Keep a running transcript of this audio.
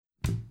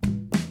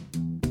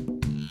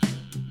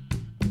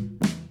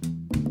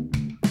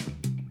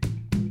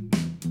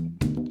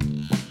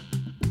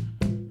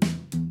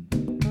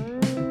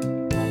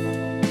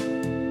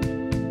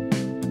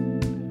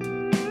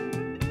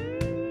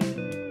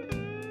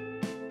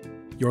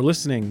You're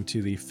listening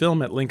to the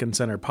Film at Lincoln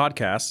Center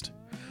podcast.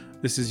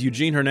 This is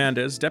Eugene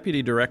Hernandez,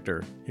 Deputy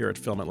Director here at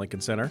Film at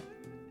Lincoln Center.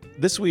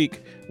 This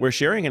week, we're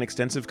sharing an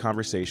extensive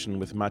conversation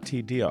with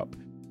Mati Diop.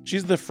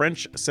 She's the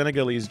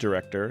French-Senegalese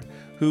director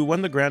who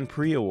won the Grand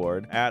Prix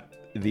Award at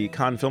the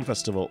Cannes Film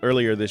Festival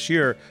earlier this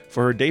year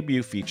for her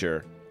debut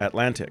feature,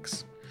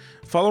 Atlantics.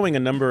 Following a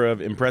number of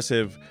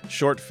impressive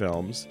short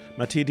films,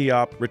 Mati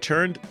Diop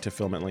returned to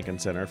Film at Lincoln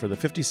Center for the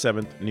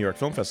 57th New York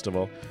Film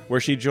Festival, where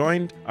she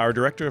joined our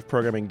Director of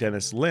Programming,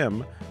 Dennis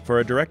Lim, for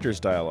a director's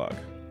dialogue.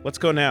 Let's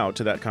go now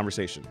to that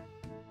conversation.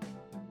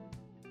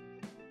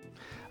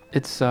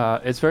 It's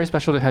very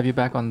special to have you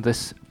back on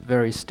this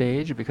very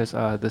stage because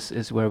this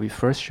is where we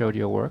first showed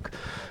your work,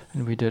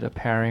 and we did a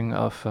pairing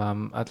of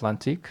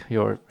Atlantique,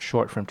 your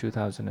short from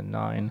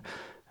 2009,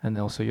 and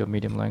also your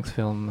medium-length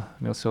film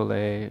Mille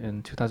Soleils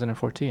in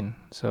 2014.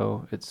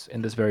 So it's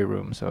in this very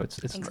room. So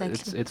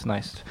it's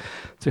nice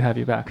to have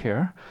you back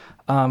here.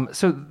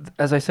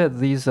 As I said,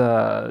 these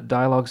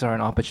dialogues are an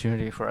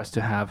opportunity for us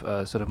to have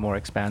a sort of more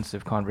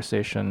expansive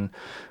conversation.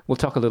 We'll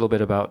talk a little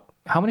bit about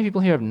how many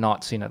people here have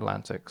not seen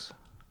Atlantics.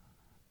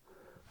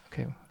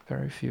 Okay,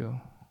 very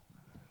few.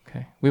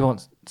 Okay, we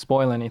won't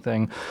spoil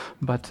anything,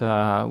 but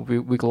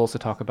we could also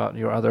talk about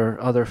your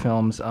other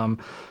films,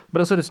 but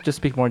also just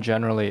speak more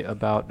generally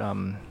about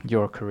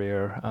your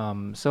career.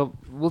 So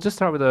we'll just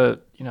start with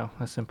a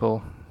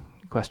simple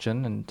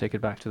question and take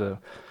it back to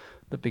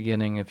the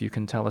beginning. If you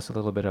can tell us a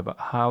little bit about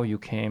how you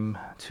came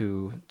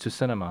to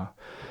cinema.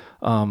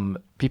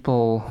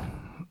 People,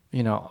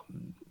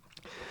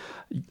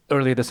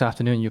 earlier this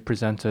afternoon, you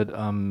presented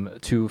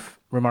two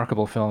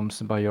remarkable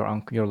films by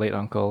your late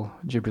uncle,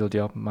 Djibril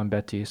Diop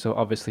Mambéty. So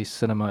obviously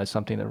cinema is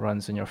something that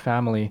runs in your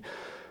family,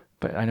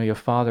 but I know your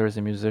father is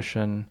a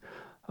musician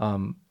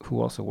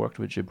who also worked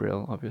with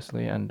Djibril,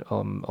 obviously, and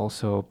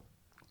also,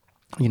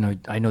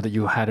 I know that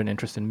you had an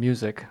interest in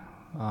music,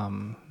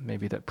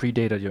 maybe that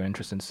predated your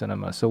interest in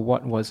cinema. So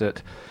what was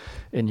it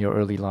in your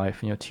early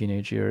life, in your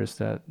teenage years,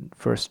 that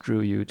first drew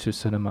you to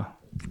cinema?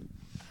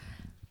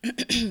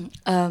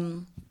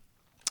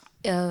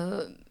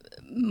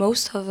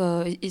 Most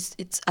of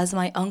it's as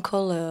my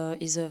uncle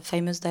is a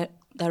famous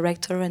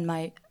director and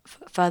my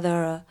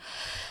father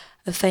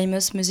a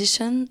famous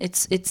musician.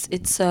 It's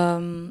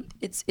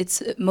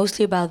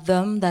mostly about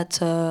them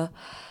that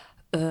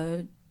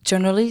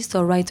journalists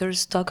or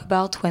writers talk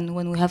about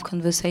when we have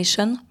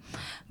conversation.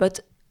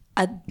 But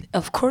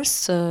of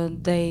course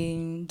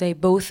they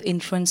both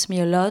influence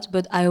me a lot.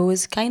 But I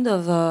was kind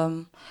of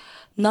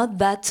not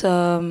that.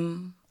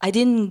 I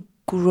didn't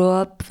grow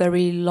up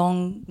very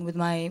long with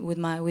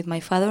my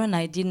father, and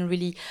I didn't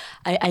really.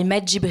 I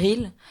met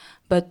Djibril,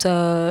 but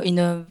in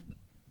a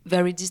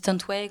very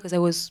distant way because I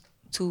was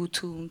too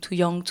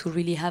young to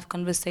really have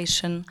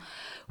conversation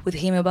with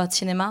him about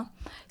cinema.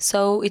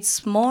 So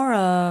it's more.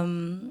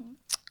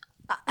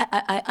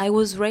 I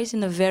was raised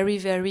in a very,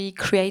 very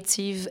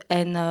creative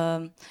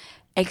and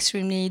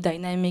extremely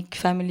dynamic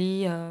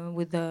family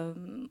with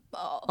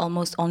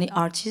almost only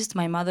artists.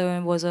 My mother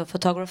was a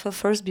photographer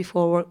first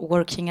before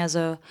working as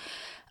a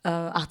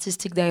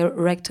artistic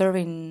director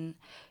in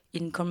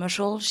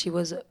commercial. She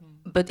was,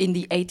 but in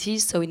the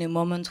 80s, so in a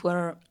moment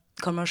where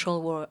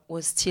commercial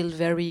was still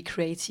very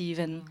creative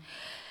and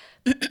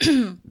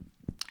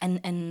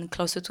and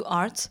closer to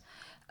art.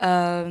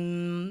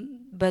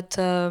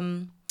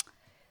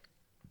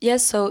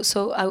 Yes, so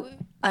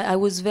I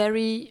was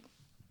very.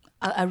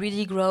 I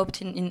really grew up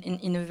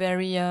in a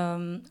very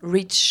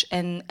rich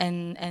and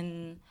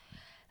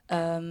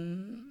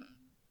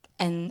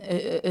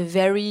a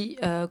very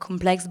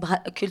complex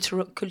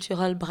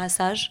cultural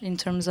brassage in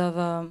terms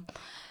of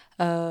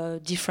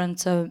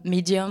different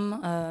medium.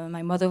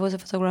 My mother was a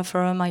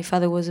photographer. My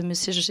father was a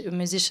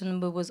musician,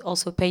 but was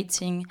also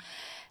painting.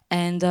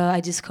 And I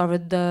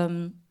discovered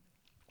the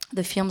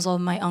films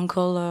of my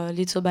uncle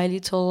little by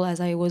little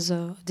as I was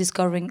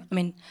discovering.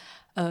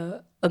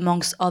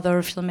 Amongst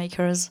other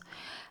filmmakers.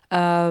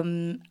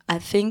 I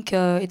think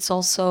it's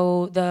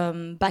also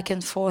the back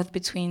and forth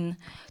between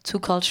two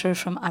cultures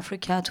from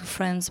Africa to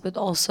France, but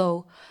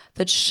also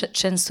the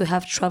chance to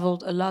have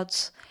traveled a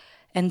lot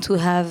and to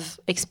have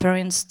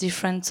experienced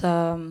different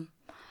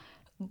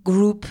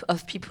group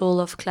of people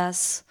of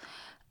class,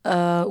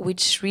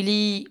 which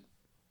really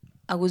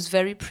I was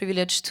very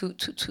privileged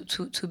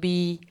to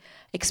be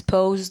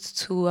exposed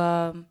to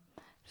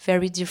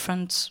very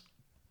different,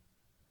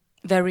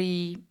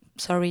 various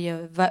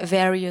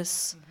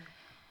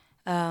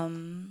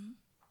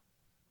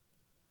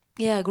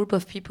group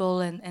of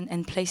people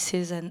and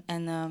places and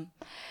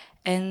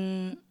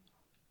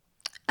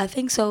I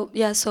think so.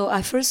 Yeah, so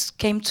I first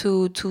came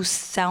to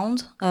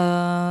sound.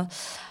 I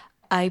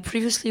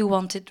previously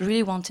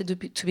really wanted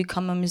to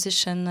become a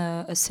musician,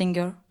 a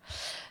singer,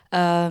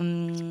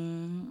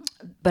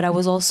 but I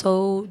was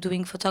also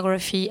doing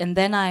photography. And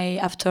then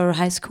after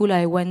high school,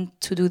 I went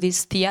to do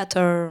this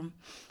theater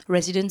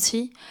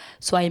residency.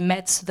 So I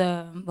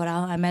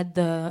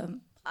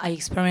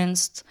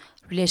experienced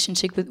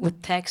relationship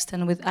with text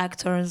and with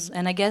actors,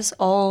 and I guess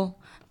all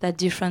that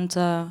different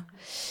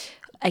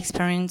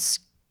experience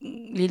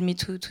lead me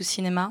to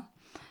cinema.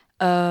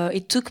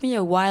 It took me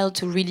a while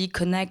to really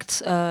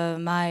connect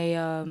my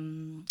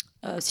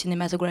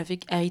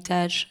cinematographic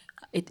heritage.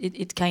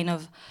 It kind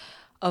of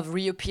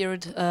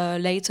reappeared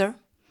later,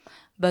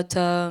 but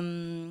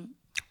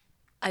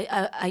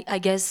I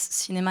guess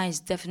cinema is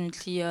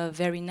definitely a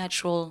very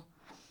natural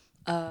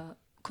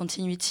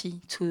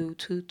continuity to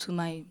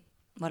my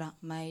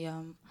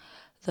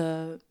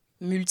the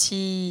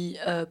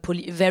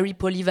very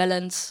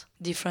polyvalent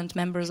different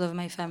members of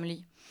my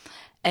family.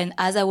 And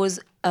as I was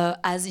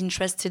as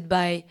interested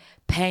by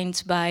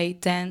paint, by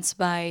dance,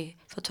 by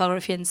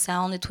photography and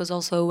sound, it was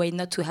also a way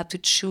not to have to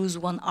choose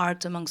one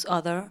art amongst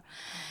other.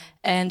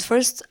 And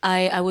first,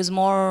 I was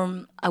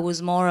more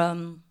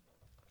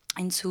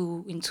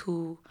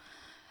into.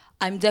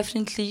 I'm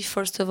definitely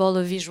first of all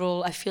a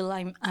visual. I feel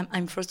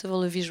I'm first of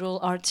all a visual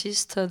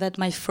artist. That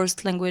my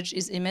first language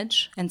is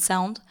image and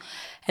sound.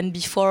 And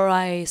before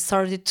I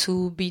started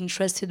to be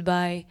interested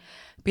by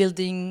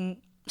building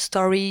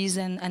stories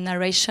and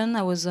narration,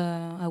 I was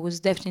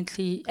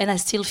definitely, and I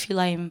still feel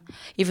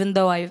even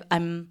though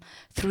I'm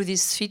through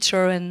this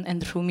feature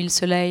and through Mille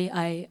Soleil,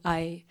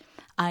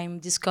 I'm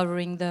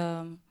discovering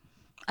the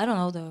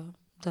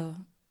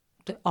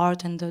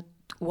art and the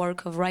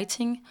work of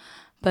writing,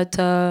 but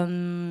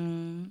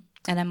and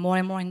I'm more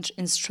and more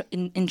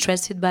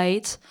interested by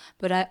it.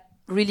 But I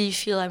really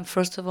feel I'm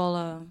first of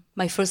all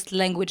my first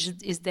language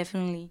is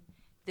definitely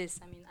this.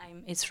 I mean,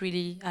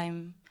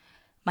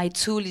 my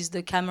tool is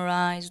the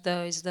camera,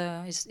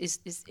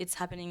 it's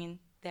happening in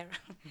there,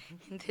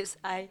 in this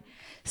eye.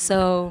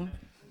 So,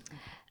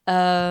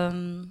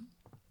 voilà.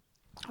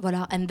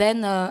 And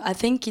then I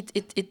think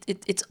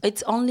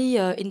it's only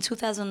in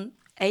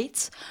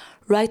 2008,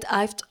 right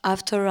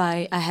after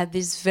I had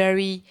this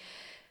very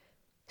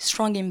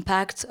strong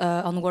impact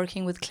on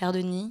working with Claire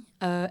Denis,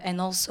 and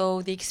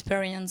also the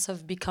experience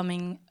of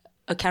becoming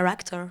a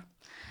character.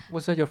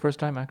 Was that your first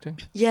time acting?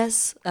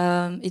 Yes,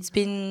 it's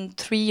been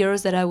 3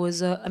 years that I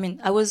was. I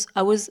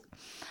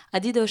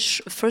did a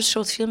first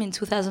short film in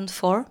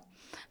 2004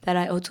 that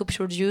I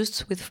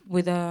auto-produced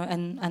with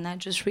and I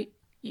just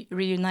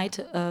reunite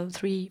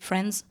 3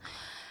 friends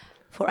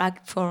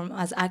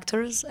as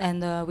actors,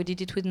 and we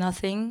did it with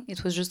nothing.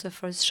 It was just a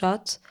first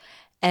shot,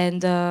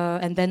 and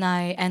then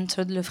I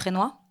entered Le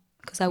Fresnoy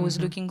because I was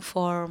looking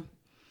for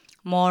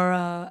more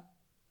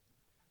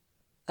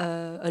a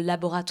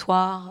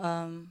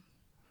laboratoire.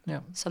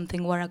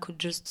 Something where I could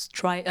just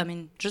try. I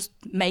mean, just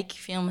make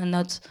film and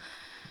not.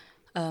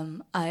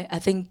 I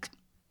think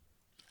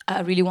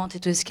I really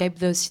wanted to escape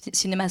the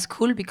cinema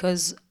school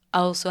because I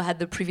also had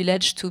the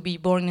privilege to be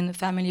born in a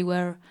family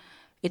where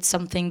it's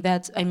something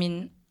that, I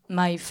mean,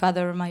 my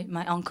father,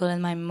 my uncle,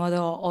 and my mother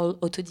are all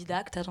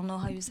autodidact. I don't know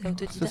how you say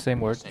autodidact. It's the same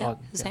word. Yeah,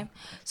 the same.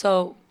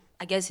 So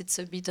I guess it's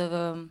a bit of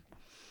a.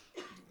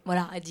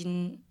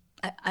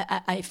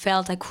 I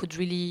felt I could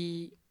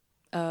really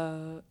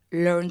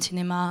learn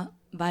cinema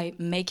by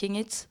making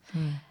it.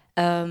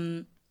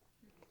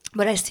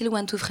 But I still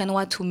went to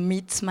Fresnoy to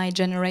meet my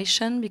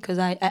generation because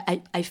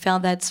I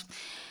felt that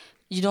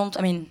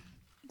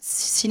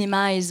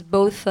cinema is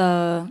both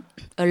a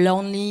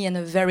lonely and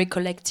a very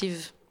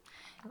collective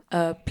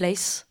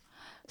place.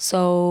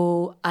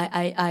 So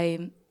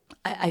I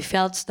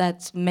felt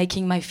that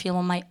making my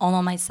film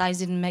on my side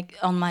didn't make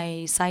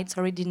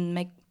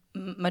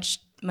much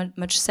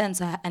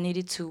sense. I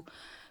needed to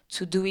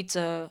do it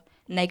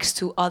next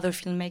to other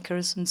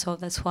filmmakers, and so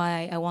that's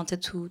why I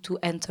wanted to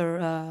enter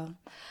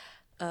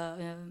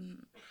a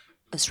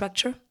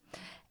structure.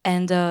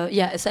 And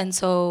and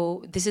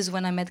so this is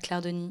when I met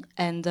Claire Denis,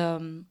 and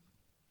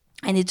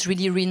it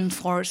really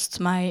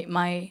reinforced my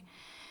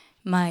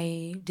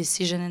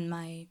decision and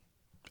my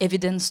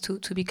evidence to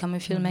become a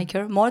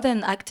filmmaker more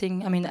than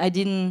acting. I mean, I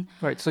didn't.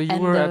 Right. So you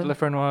were at Le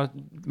Fresnoy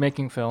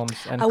making films,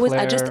 and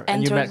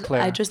you met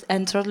Claire. I just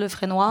entered Le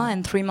Fresnoy,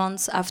 and 3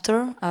 months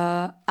after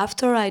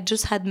I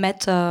just had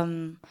met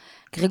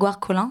Grégoire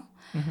Collin.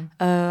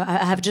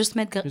 I have just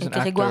met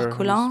Grégoire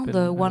Collin,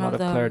 one of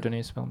the Claire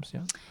Denis films.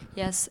 Yeah.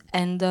 Yes,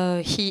 and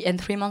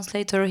 3 months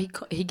later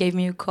he gave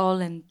me a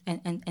call and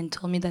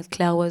told me that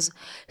Claire was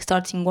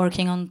starting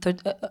working on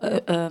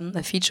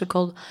a feature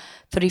called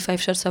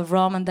 35 Shots of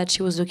Rum, and that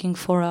she was looking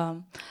for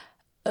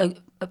a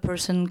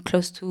person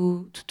close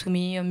to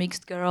me, a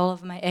mixed girl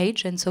of my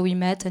age, and so we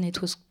met, and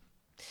it was.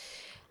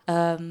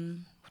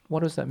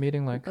 What was that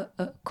meeting like?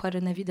 Quite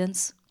an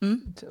evidence.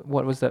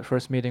 What was that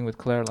first meeting with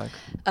Claire like?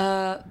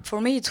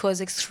 For me, it was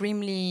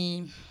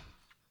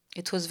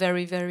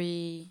very,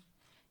 very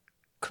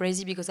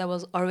crazy because I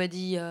was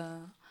already.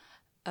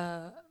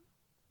 Her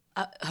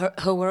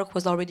work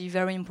was already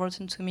very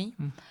important to me,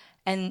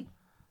 and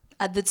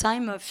at the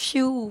time, a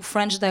few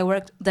French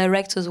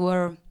directors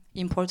were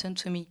important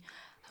to me.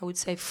 I would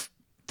say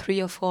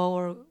 3 or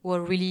 4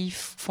 were really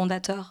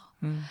fondateurs.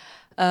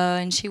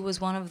 And she was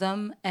one of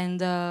them, and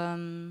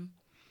the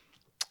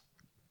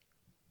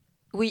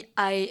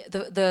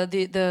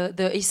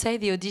essay,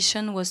 the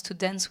audition was to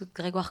dance with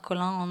Grégoire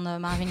Collin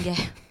on Marvin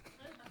Gaye.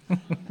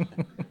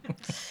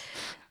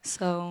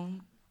 So,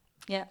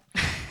 yeah,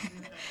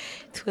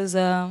 it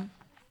it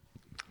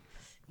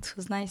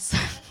was nice.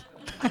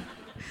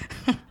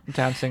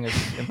 Dancing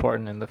is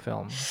important in the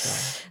film.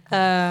 So.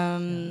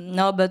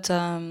 No, but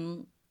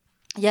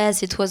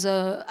yes, it was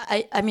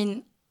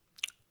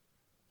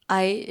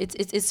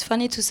it's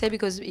funny to say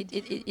because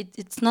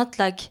it's not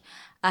like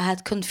I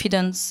had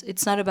confidence.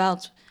 It's not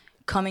about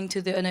coming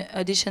to the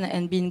audition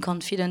and being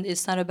confident.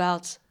 It's not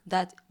about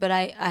that. But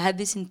I had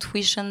this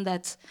intuition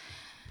that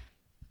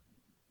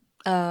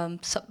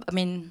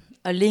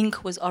a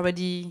link was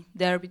already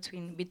there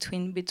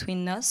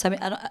between us. I mean,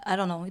 I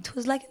don't know. It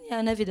was like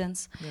an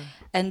evidence,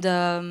 and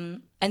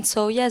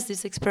so yes,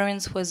 this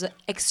experience was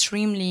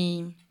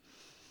extremely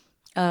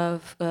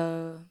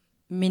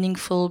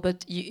meaningful.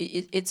 But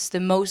it's the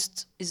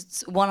most.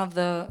 It's one of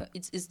the.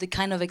 It's the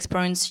kind of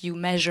experience you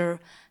measure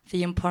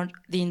the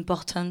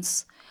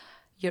importance.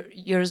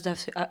 Years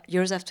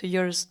after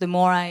years, the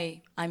more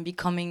I'm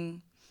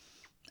becoming.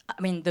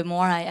 I mean, the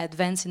more I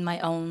advance in my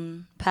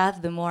own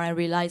path, the more I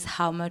realize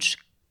how much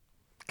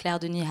Claire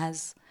Denis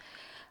has,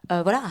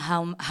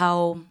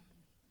 how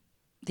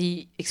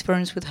the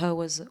experience with her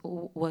was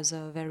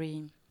a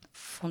very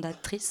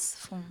foundational.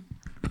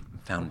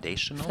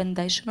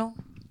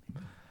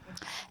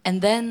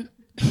 And then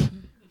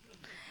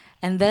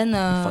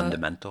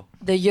fundamental.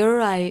 The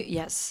year I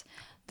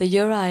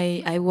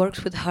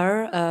worked with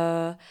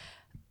her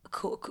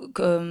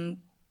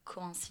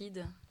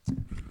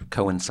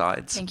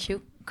Coincides. Thank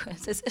you.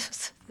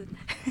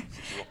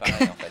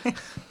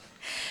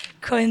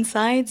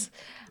 Coincides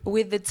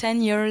with the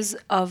 10 years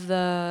of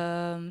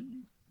the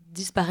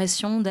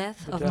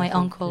death of my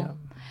uncle. Yeah.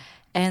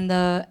 And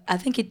I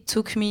think it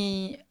took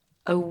me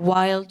a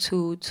while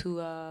to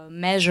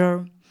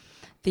measure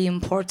the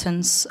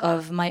importance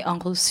of my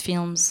uncle's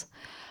films.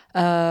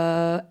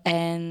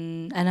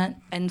 And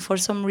for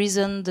some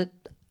reason that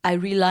I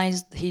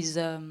realized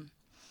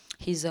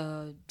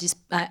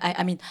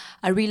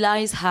I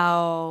realized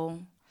how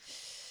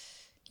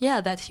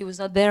that he was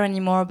not there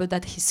anymore, but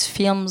that his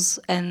films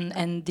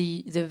and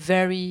the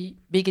very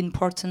big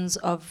importance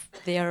of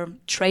their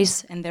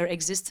trace and their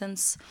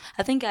existence.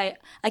 I think I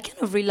kind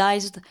of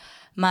realized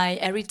my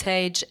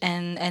heritage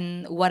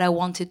and what I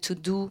wanted to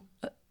do,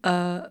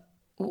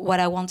 what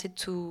I wanted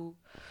to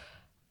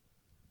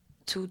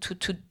do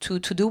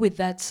with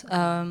that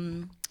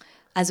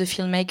as a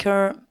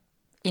filmmaker.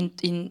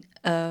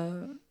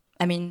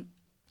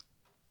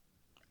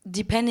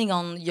 Depending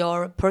on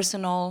your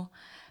personal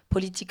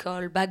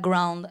political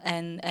background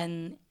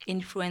and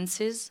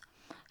influences,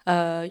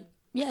 I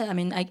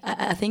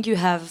think you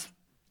have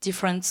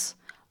different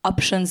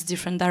options,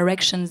 different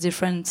directions,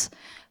 different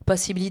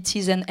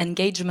possibilities and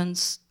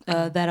engagements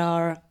that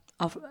are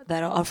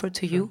offered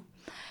to you,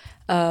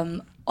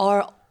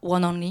 or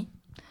one only.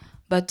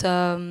 But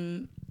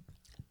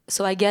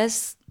so I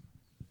guess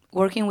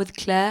working with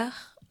Claire,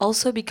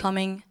 also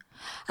becoming.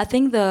 I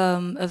think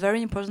a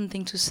very important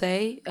thing to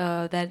say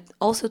that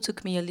also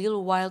took me a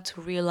little while to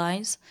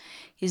realize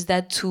is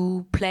that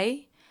to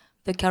play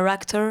the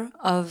character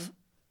of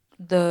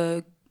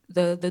the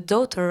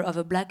daughter of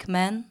a black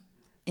man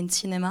in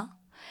cinema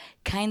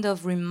kind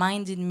of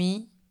reminded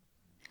me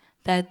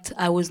that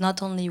I was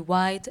not only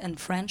white and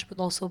French but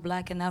also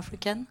black and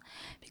African,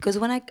 because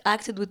when I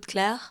acted with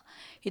Claire,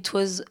 it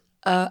was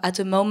at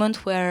a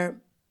moment where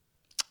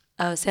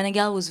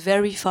Senegal was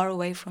very far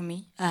away from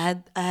me. I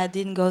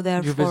didn't go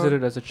there. You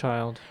visited as a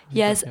child.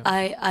 Yes, yeah.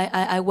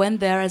 I went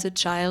there as a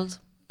child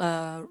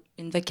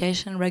in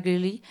vacation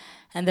regularly,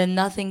 and then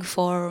nothing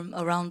for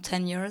around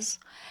 10 years.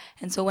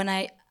 And so when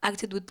I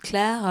acted with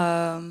Claire,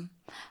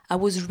 I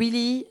was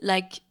really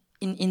like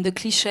in the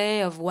cliche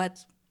of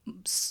what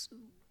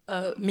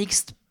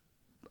mixed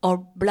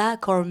or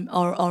black or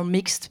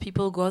mixed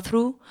people go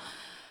through,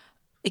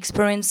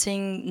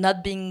 experiencing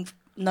not being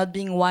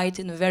white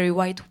in a very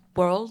white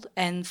world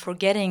and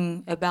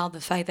forgetting about the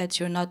fact that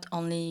you're not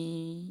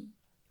only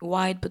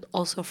white but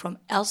also from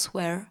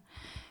elsewhere,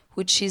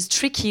 which is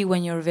tricky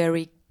when you're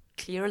very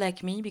clear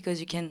like me, because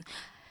you can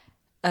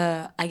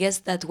I guess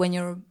that when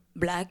you're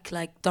black,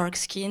 like dark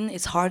skin,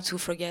 it's hard to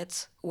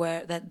forget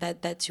where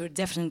that you're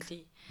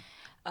definitely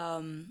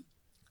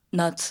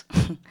not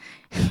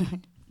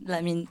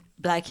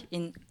black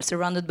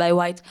surrounded by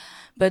white,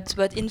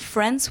 but in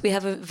France we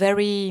have a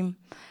very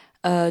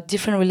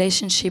different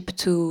relationship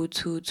to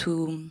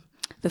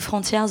the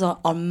frontières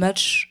are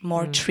much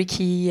more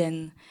tricky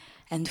and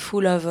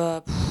full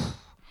of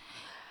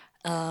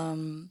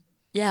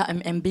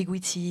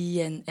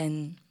ambiguity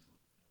and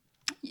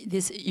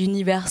this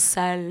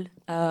universal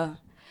la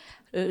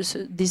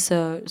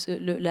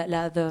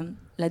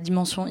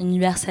dimension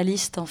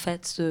universaliste en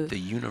fait. The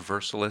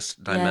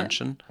universalist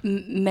dimension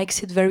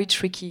makes it very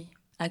tricky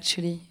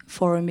actually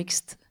for a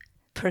mixed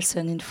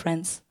person in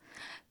France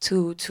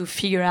to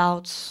figure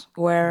out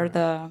where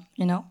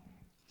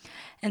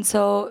and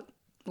so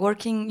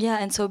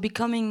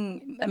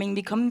becoming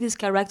this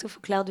character for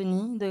Claire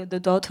Denis, the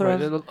daughter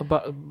of. A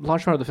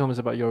large part of the film is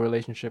about your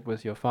relationship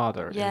with your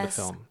father in the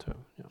film too.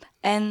 Yeah.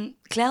 And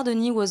Claire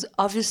Denis was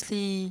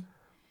obviously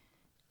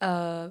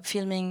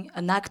filming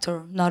an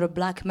actor, not a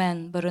black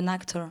man, but an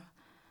actor.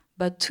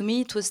 But to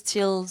me, it was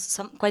still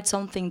quite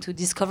something to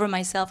discover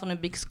myself on a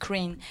big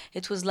screen.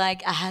 It was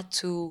like I had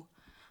to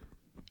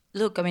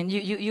look. I mean,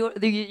 you're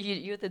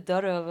the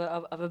daughter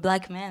of a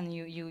black man.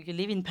 You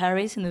live in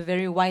Paris in a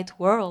very white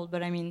world.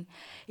 But I mean,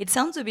 it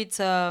sounds a bit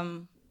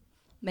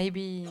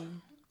maybe,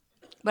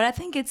 but I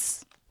think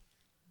it's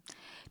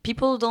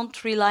people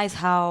don't realize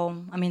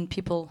how. I mean,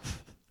 people,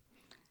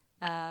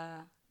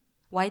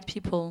 white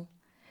people,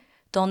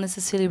 don't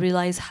necessarily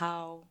realize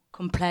how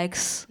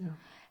complex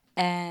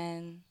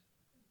and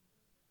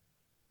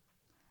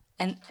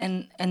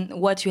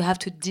what you have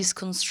to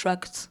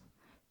deconstruct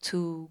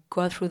to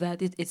go through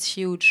that. It's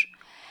huge.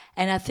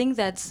 And I think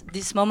that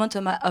this moment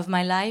of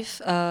my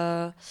life,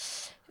 I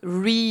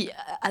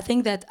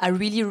think that I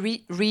really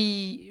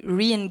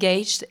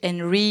re-engaged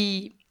and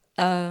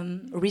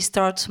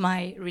restart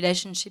my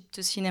relationship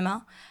to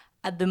cinema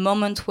at the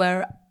moment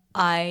where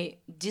I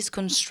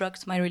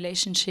deconstruct my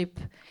relationship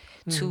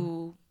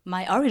to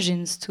my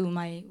origins, to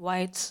my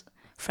white,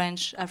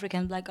 French,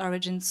 African, black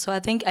origins. So I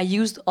think I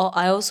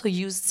also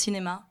used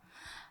cinema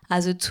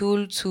as a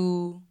tool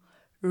to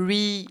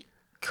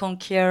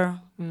reconquer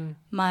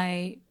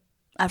my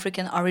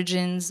African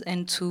origins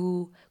and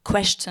to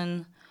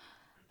question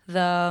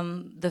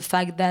the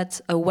fact that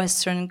a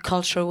Western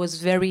culture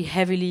was very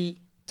heavily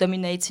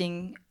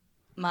dominating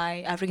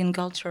my African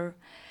culture.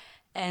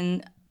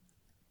 And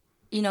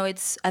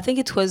I think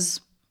it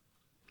was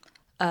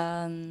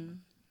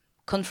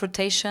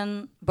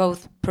confrontation,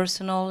 both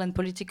personal and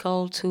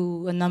political,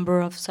 to a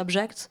number of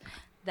subjects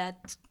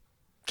that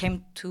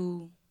came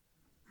to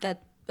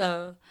that,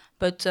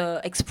 but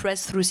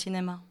expressed through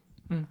cinema.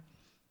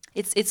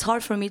 It's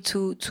hard for me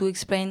to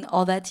explain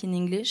all that in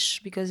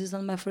English because it's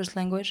not my first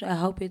language. I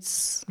hope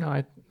it's. No,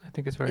 I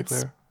think it's very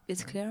clear.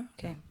 It's clear.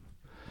 Okay.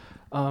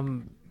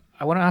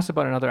 I want to ask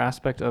about another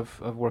aspect of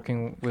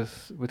working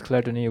with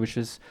Claire Denis, which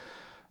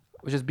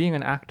is being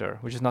an actor,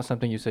 which is not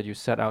something you said you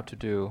set out to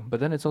do, but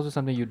then it's also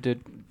something you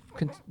did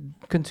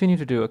continue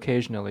to do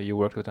occasionally. You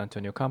worked with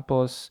Antonio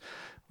Campos,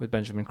 with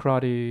Benjamin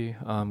Crotty,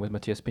 with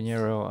Matias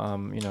Pinheiro,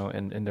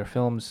 in their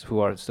films, who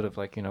are sort of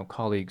like,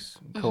 colleagues,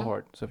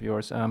 cohorts of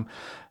yours.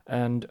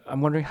 And I'm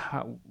wondering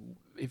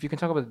if you can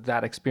talk about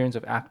that experience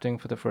of acting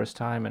for the first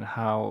time and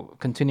how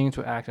continuing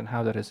to act and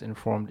how that has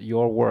informed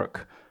your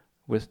work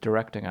with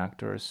directing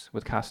actors,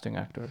 with casting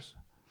actors.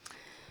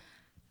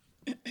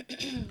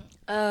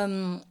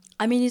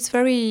 I mean, it's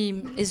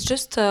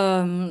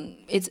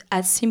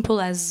as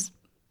simple as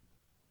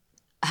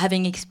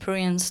having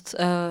experienced,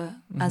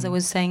 as I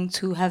was saying,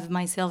 to have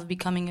myself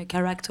becoming a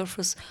character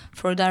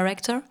for a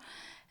director.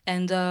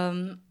 And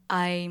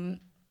I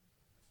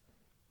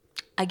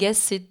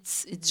guess it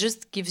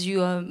just gives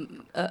you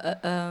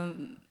a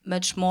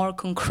much more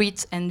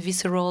concrete and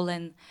visceral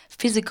and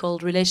physical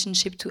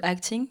relationship to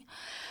acting,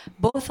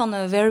 both on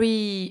a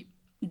very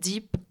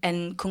deep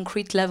and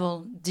concrete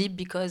level. Deep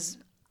because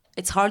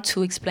it's hard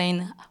to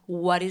explain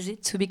what is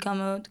it to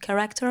become a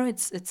character.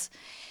 It's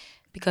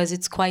because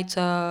it's quite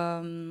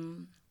I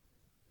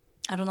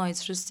don't know.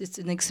 It's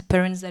an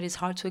experience that is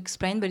hard to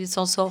explain, but it's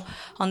also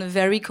on a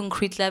very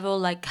concrete level,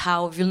 like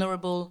how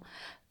vulnerable,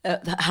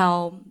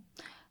 how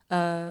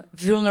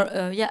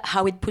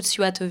it puts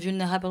you at a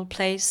vulnerable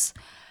place.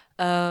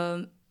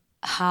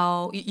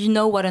 How you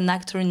know what an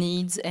actor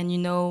needs, and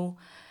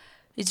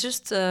it's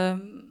just.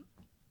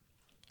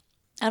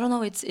 I don't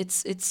know.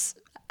 It's.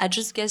 I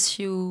just guess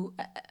you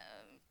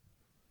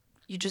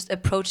just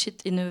approach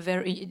it in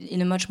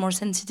a much more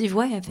sensitive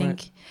way, I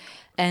think,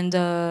 right.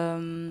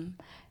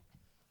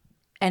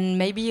 And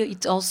maybe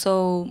it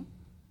also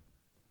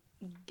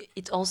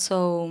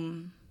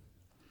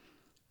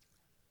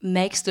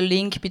makes the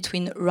link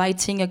between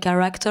writing a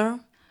character,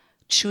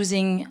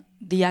 choosing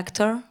the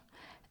actor,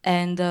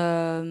 and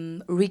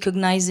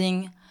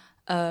recognizing,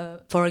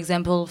 for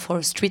example,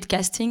 for street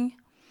casting.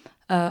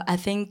 I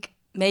think.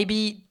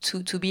 Maybe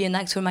to be an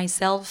actor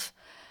myself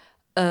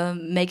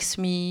makes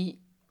me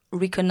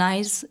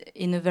recognize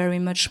in a very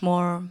much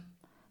more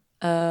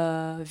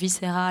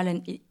visceral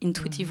and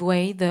intuitive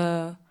way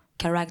the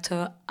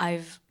character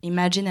I've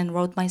imagined and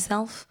wrote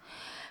myself.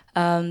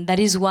 That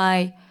is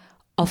why,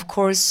 of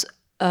course,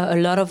 a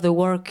lot of the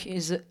work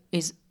is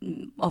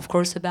of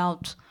course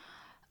about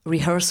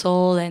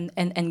rehearsal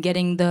and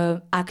getting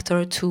the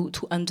actor to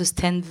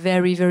understand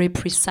very, very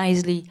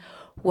precisely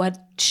what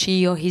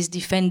she or he's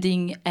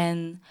defending,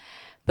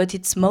 but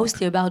it's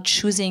mostly about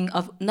choosing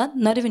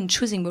not even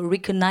choosing, but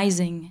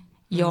recognizing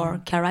your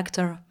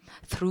character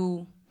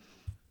through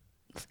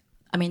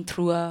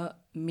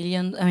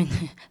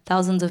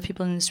thousands of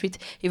people in the street.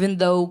 Even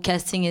though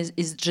casting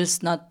is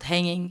just not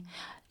hanging,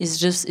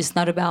 it's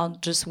not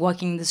about just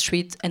walking the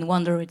street and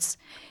wonder.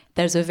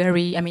 There's a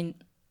very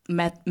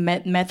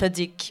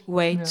methodic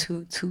way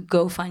to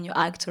go find your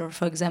actor.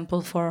 For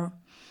example, for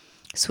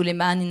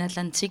Suleiman in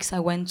Atlantics, I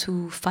went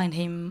to find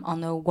him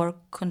on a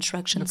work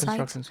construction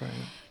site.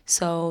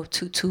 So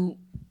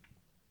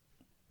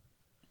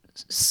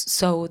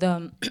so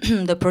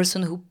the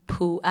person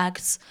who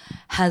acts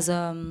has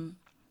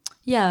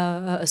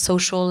a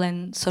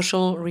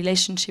social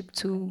relationship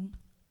to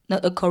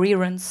a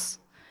coherence,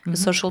 a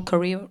social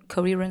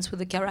coherence with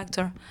the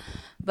character.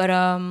 But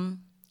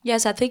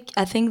yes, I think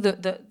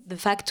the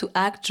fact to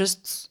act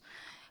just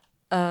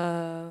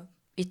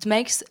it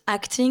makes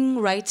acting,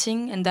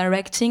 writing, and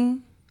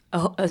directing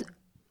a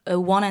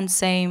one and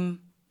same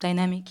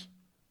dynamic.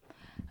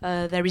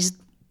 There is,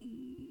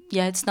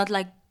 it's not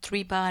like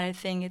three parallel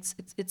thing. It's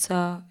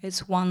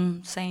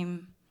one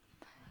same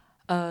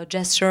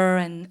gesture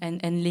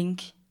and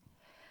link.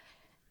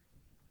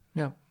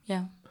 Yeah.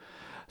 Yeah.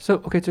 So,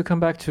 okay, to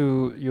come back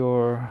to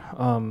your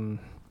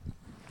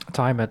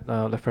time at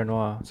Le Frère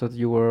Noir, so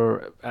you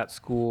were at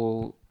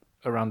school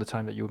around the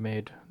time that you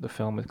made the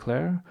film with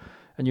Claire,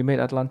 and you made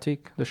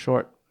Atlantique, the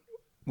short,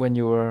 when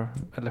you were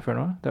at Le Frère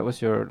Noir? That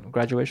was your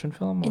graduation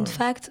film? In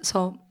fact,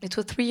 so it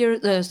was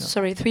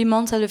 3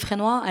 months at Le Frère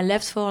Noir. I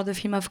left for the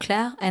film of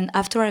Claire, and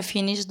after I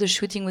finished the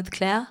shooting with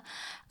Claire,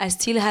 I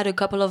still had a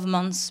couple of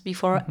months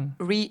before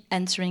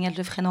re-entering at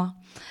Le Frère Noir.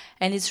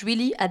 And it's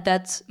really at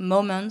that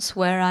moment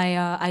where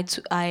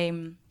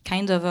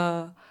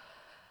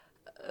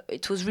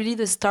it was really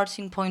the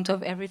starting point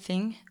of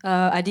everything.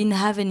 I didn't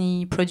have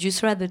any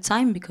producer at the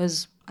time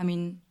because,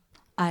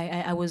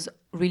 I was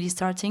really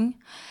starting.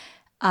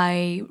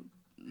 I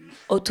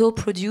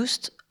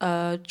auto-produced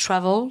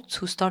travel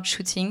to start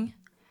shooting.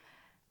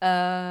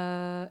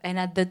 And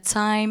at the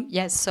time,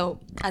 yes, so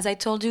as I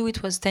told you,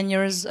 it was 10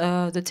 years,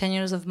 the 10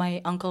 years of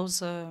my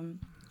uncle's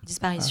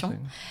disparition.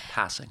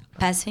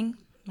 Passing.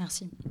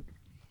 Merci.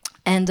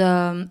 And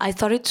I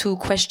started to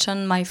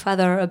question my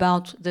father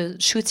about the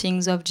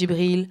shootings of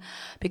Djibril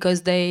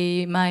because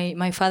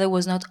my father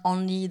was not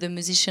only the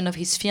musician of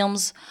his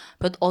films,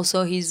 but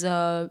also his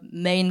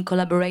main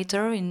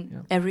collaborator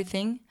in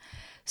everything.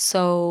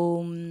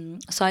 So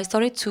I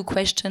started to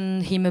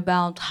question him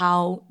about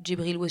how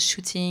Djibril was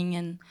shooting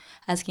and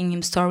asking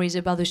him stories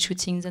about the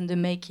shootings and the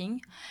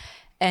making.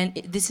 And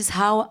this is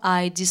how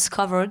I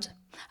discovered.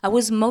 I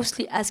was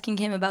mostly asking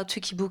him about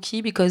Tuki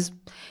Buki because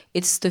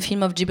it's the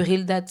film of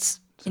Djibril that's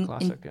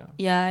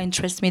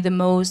interests me the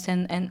most,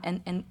 and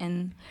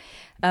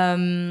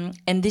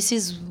this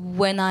is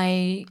when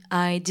I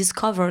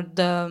discovered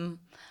the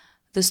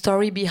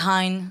story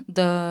behind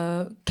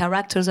the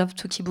characters of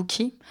Tuki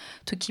Buki.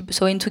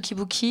 So in Tuki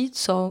Buki,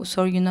 so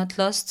you're not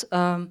lost.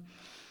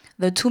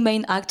 The two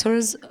main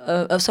actors.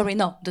 The story,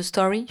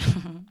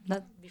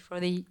 not before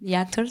the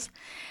actors.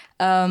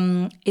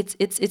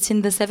 It's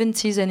in the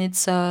 70s, and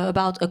it's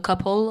about a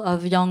couple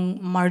of young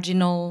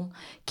marginal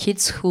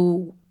kids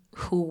who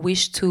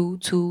wish to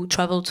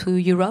travel to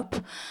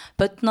Europe,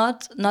 but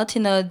not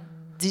in a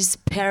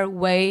despair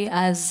way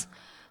as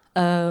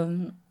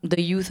the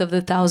youth of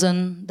the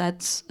thousand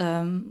that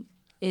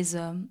is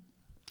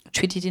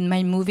treated in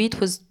my movie.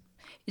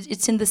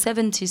 It's in the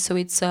 70s, so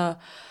it's a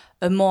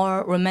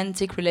more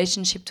romantic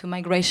relationship to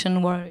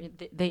migration, where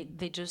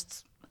they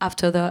just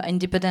after the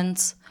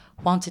independence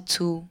wanted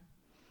to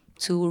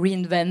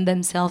reinvent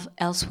themselves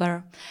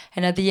elsewhere.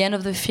 And at the end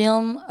of the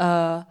film,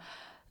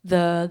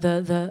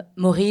 the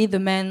Maury, the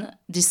man,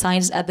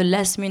 decides at the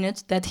last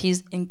minute that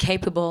he's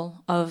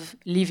incapable of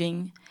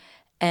leaving,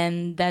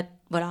 and that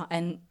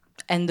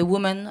and the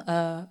woman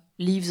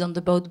leaves on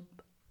the boat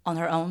on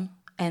her own,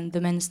 and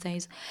the man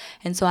stays.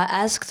 And so I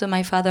asked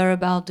my father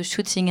about the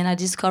shooting, and I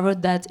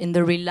discovered that in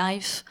the real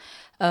life,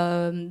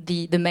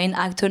 the main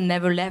actor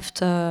never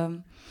left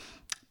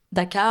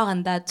Dakar,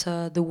 and that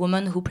the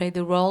woman who played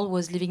the role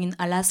was living in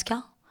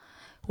Alaska,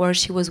 where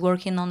she was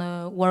working on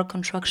a war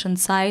construction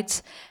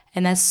site.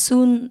 And as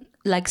soon,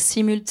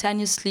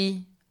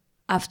 simultaneously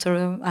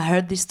after I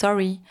heard this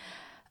story,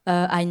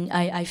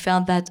 I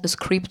felt that a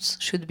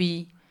script should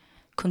be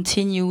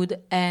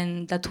continued,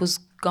 and that was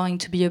going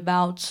to be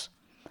about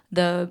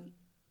the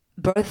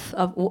birth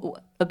of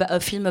a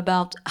film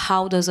about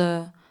how does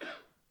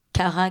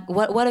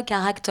what a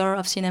character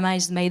of cinema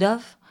is made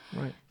of.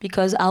 Right.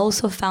 Because I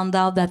also found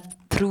out that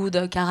through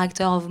the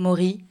character of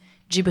Maury,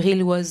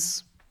 Djibril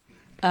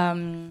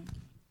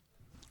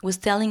was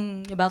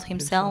telling about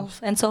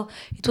himself. And so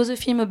it was a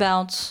film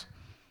about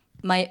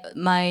my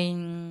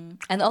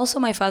and also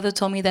my father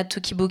told me that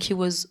Tuki Buki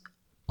was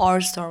our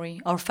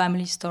story, our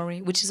family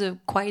story, which is a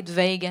quite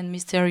vague and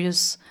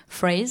mysterious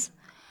phrase.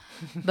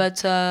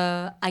 But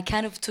I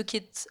kind of took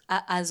it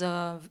as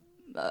à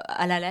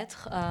la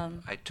lettre.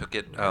 I took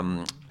it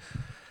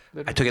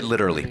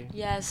literally.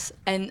 Yes,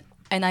 and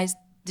I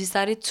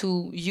decided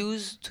to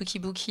use Tuki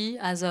Buki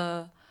as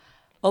a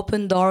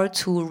open door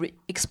to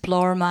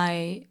explore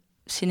my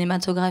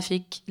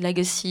cinematographic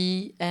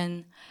legacy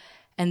and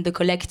the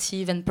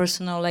collective and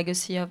personal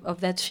legacy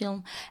of that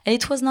film. And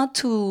it was not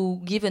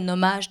to give an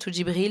homage to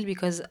Djibril,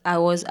 because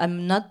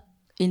I'm not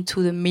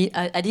into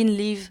I didn't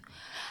live.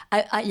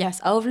 I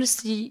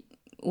obviously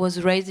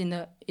was raised in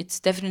there's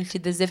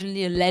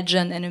definitely a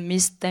legend and a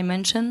myth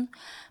dimension,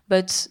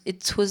 but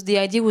the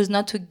idea was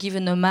not to give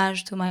an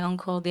homage to my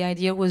uncle. The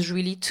idea was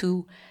really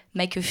to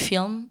make a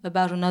film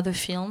about another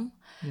film,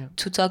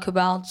 to talk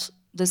about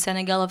the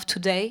Senegal of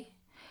today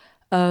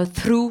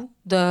through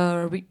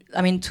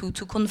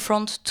to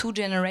confront two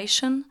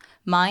generations,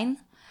 mine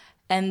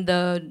and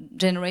the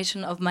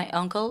generation of my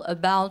uncle,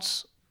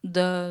 about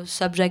the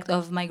subject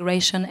of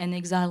migration and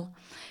exile.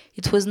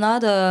 It was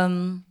not.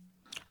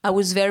 I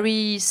was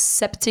very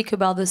skeptic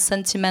about the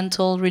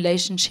sentimental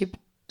relationship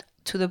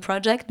to the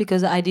project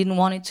because I didn't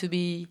want it to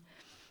be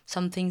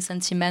something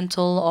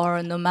sentimental or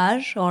an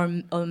homage or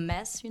a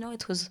mess.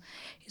 It was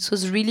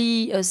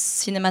really a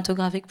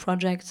cinematographic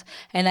project,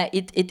 and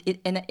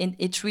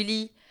it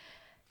really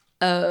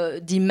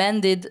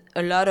demanded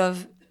a lot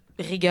of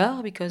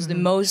rigueur because the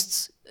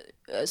most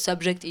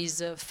subject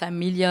is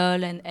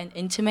familial and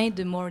intimate.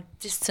 The more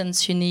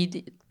distance you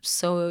need,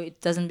 so it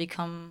doesn't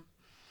become,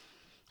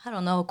 I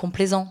don't know,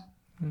 complaisant.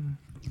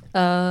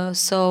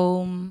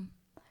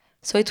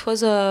 So it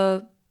was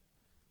a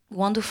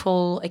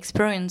wonderful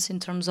experience in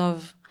terms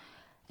of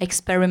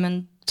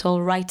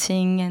experimental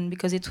writing, and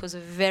because it was a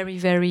very,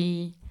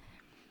 very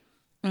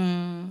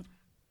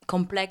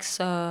complex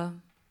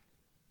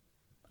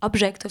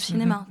object of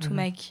cinema to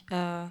make,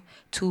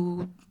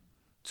 to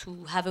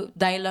have a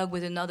dialogue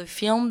with another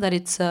film, that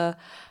it's a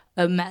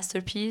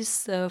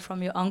masterpiece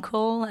from your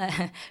uncle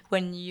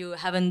when you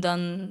haven't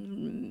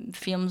done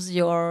films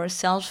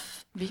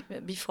yourself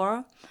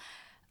before.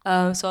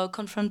 So a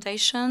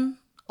confrontation,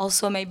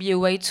 also maybe a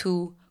way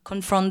to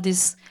confront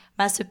this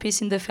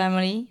masterpiece in the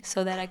family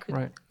so that I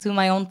could do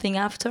my own thing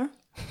after.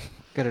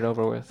 Get it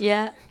over with.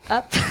 Yeah,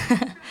 up.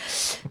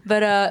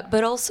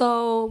 but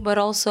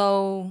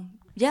also,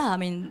 yeah, I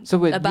mean, so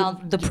wait,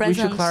 about the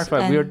present. We should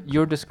clarify.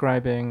 You're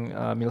describing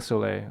Mille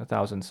Soleil, A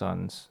Thousand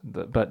Suns,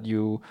 but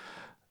you.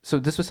 So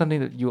this was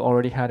something that you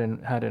already had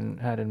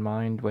in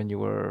mind when you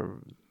were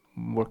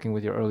working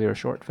with your earlier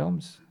short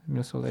films.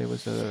 Mille Soleil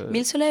was a.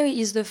 Mille Soleil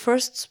is the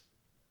first.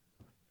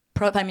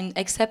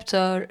 Except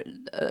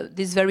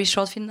this very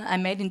short film I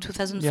made in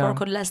 2004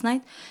 called Last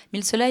Night.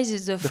 Mille Soleil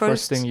is the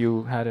first thing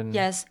you had in.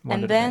 Yes,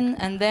 and then.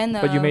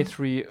 But you made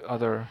 3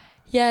 other.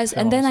 Yes,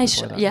 and then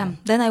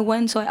then I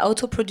went. So I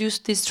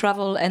auto-produced this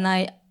travel, and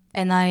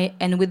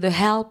with the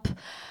help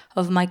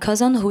of my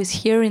cousin who is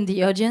here in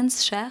the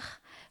audience, Cher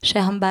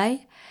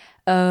Hambai,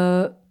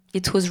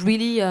 it was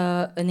really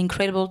an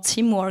incredible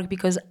teamwork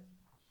because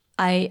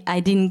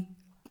I didn't.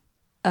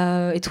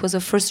 It was a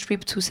first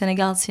trip to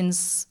Senegal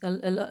since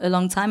a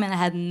long time, and I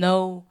had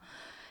no.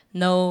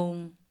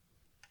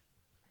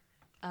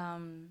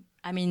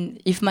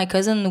 If my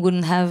cousin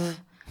wouldn't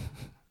have.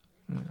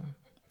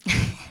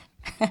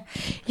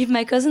 If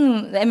my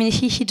cousin,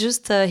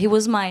 he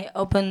was my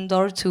open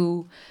door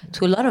to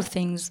a lot of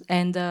things,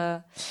 and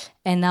I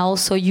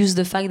also used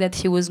the fact that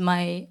he was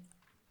my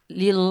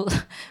little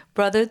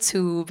brother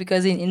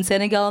because in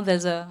Senegal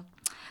there's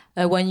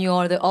when you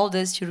are the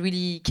oldest, you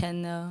really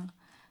can.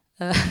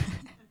 You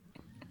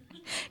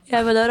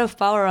have a lot of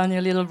power on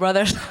your little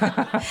brothers.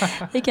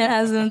 You can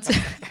ask them to.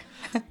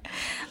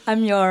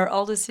 I'm your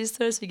older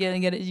sister, so you're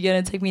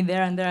gonna take me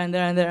there and there and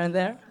there and there and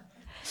there,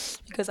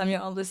 because I'm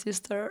your older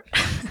sister.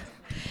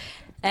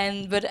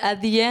 But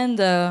at the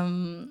end,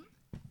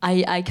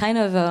 I kind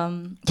of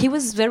he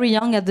was very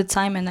young at the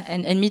time,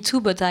 and me too.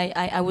 But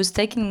I was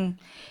taking.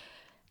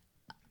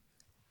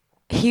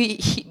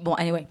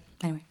 Anyway.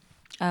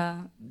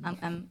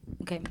 I'm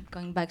okay.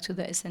 Going back to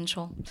the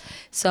essential.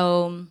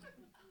 So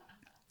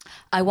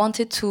I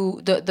wanted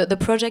to the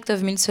project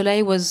of Mille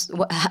Soleil was,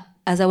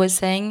 as I was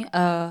saying,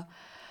 to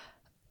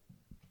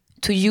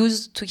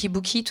use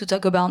Tukibuki to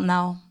talk about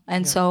now,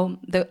 and so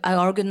I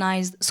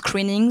organized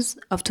screenings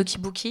of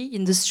Tukibuki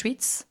in the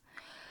streets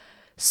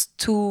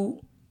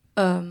to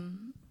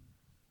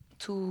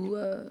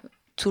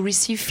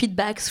receive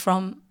feedbacks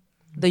from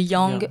the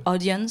young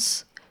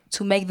audience,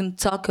 to make them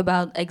talk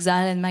about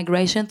exile and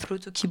migration through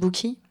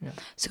Tukibuki. Yeah.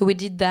 So we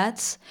did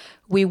that.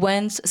 We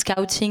went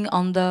scouting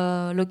on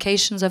the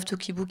locations of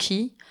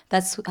Tukibuki.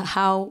 That's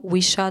how we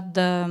shot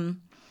les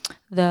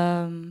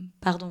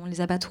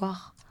abattoirs.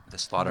 The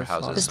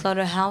slaughterhouses. The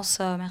slaughterhouse,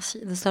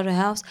 the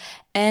slaughterhouse.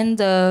 And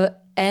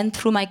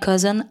through my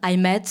cousin, I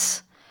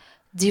met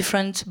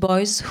different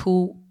boys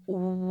who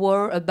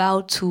were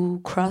about to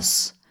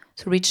cross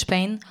to reach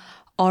Spain,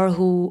 or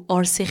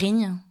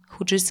Serigne,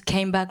 who just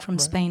came back from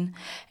Spain.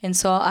 And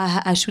so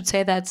I should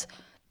say that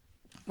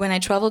when I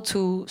traveled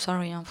to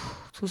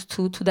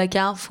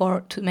Dakar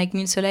to make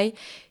Mille Soleil,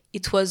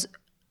 it was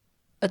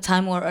a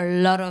time where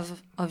a lot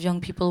of young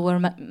people were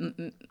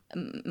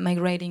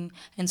migrating.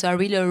 And so I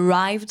really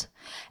arrived.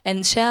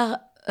 And Cher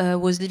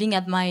was living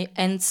at my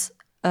aunt's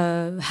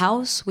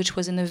house, which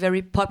was in a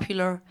very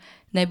popular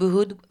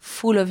neighborhood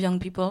full of young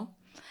people.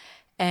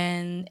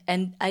 And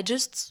I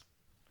just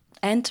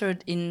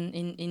entered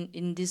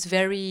in this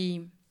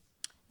very...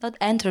 Not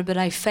entered, but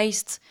I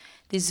faced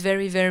this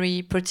very,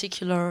 very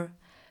particular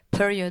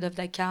period of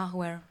Dakar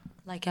where,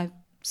 like I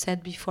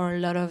said before, a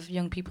lot of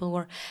young people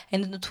were,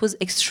 and it was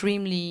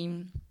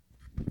extremely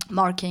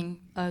marking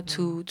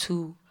to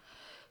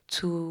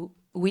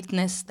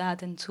witness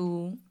that,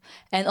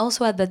 and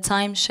also at that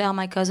time, Cher,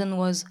 my cousin,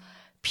 was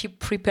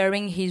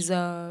preparing his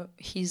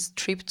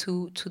trip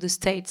to the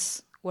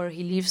States where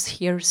he lives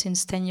here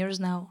since 10 years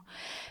now.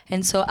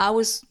 And so I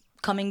was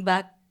coming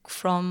back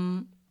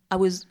I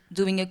was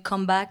doing a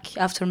comeback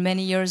after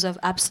many years of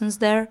absence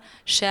there.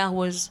 Cher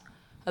was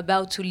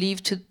about to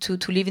leave to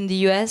live in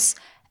the US,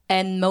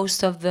 and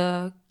most of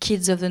the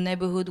kids of the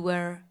neighborhood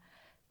were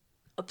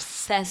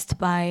obsessed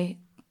by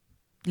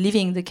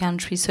leaving the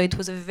country. So it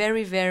was a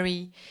very,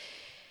 very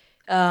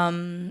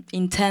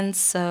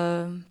intense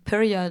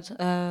period,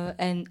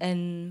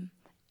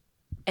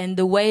 and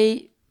the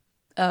way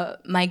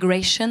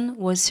migration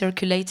was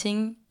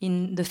circulating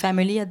in the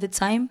family at the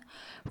time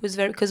was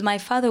very, because my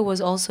father was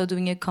also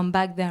doing a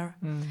comeback there.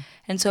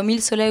 And so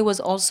Mille Soleil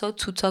was also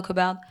to talk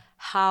about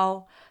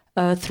how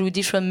through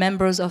different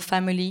members of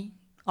family,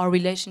 our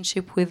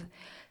relationship with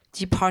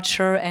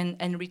departure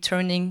and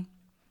returning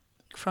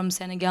from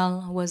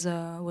Senegal was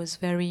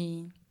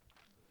very,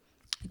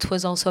 it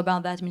was also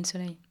about that, Mille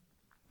Soleil.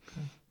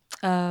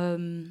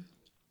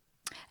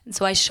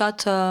 So I shot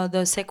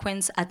the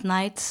sequence at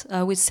night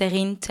with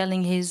Serine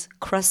telling his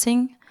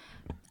crossing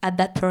at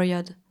that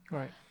period.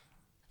 Right.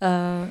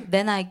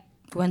 Then I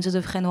went to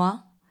the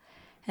Fresnois,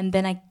 and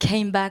then I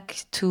came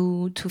back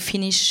to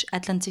finish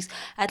Atlantics.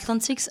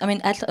 Atlantics, I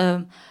mean,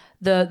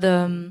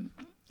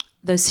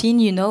 the scene,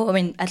 you know, I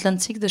mean,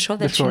 Atlantics, the short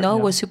that you know,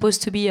 was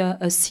supposed to be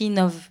a scene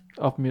of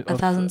A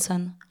Thousand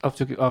Suns.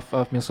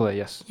 Of Mille Soleil,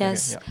 yes.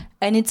 Yes. Okay, yeah.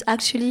 And it's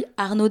actually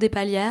Arnaud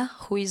Despalières,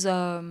 who is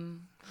a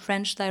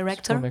French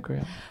director. Filmmaker,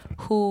 yeah.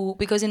 Who,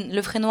 because in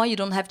Le Fresnois you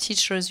don't have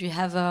teachers, you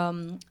have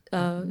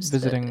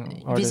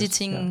visiting artists,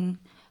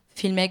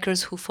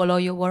 filmmakers who follow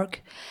your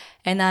work.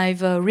 And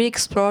I've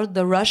re-explored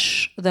the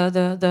rush,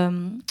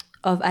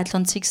 of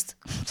Atlantics.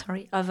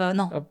 Sorry,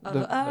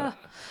 the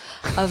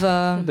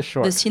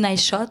scene I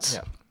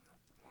shot,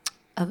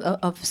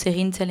 of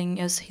Serine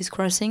telling us his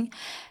crossing,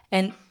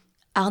 and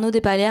Arnaud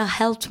Despalières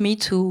helped me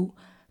to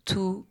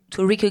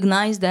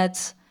recognize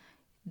that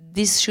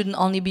this shouldn't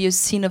only be a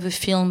scene of a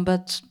film,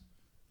 but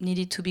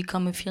needed to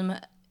become a film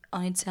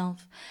on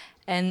itself.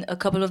 And a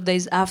couple of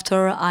days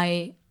after,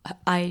 I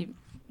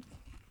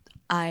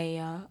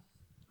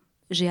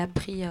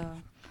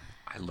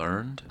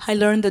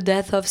learned the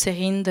death of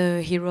Serine,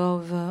 the hero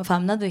of,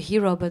 not the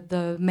hero, but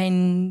the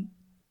main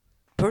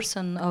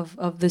person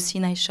of the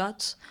scene I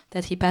shot,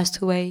 that he passed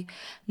away,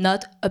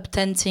 not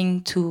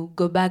attempting to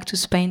go back to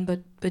Spain,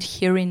 but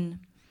here in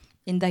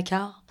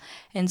Dakar.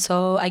 And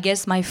so I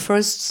guess my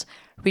first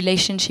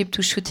relationship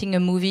to shooting a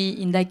movie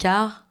in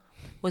Dakar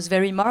was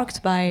very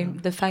marked by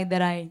the fact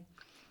that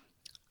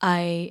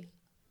I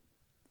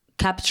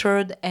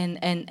captured and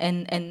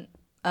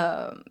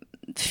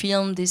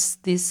filmed this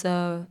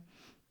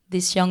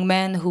young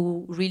man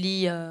who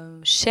really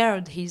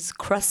shared his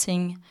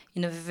crossing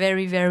in a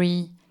very,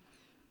 very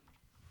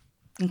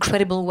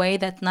incredible way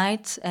that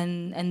night,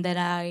 and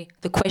that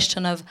the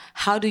question of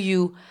how do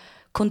you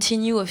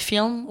continue a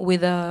film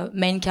with a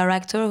main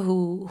character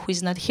who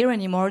is not here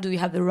anymore? Do you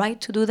have the right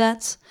to do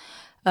that?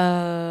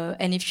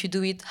 And if you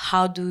do it,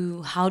 how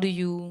do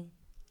you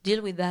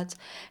deal with that?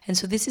 And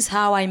so this is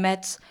how I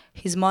met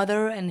his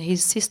mother and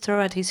his sister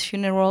at his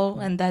funeral,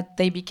 and that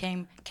they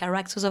became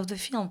characters of the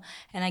film.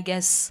 And I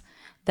guess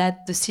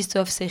that the sister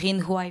of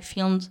Serine, who I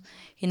filmed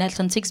in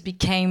Atlantics,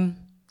 became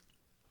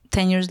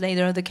 10 years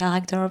later the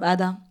character of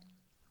Ada.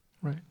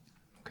 Right.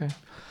 Okay.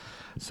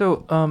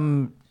 So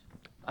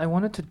we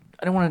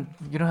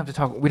don't have to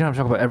talk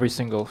about every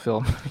single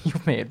film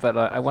you've made, but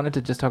I wanted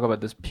to just talk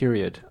about this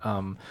period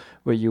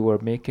where you were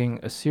making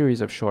a series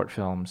of short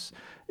films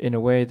in a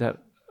way that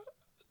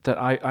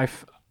I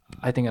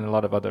think and a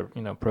lot of other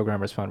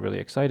programmers found really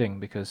exciting,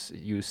 because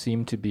you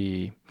seem to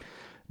be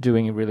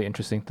doing really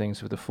interesting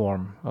things with the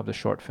form of the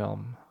short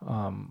film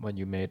when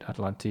you made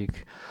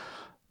Atlantique,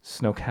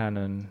 Snow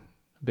Cannon,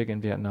 Big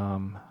in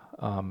Vietnam,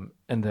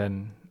 and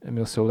then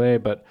Mille Soleil.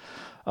 But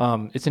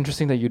it's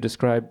interesting that you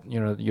describe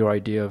your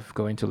idea of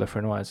going to Le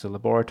Fresnois as a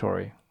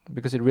laboratory,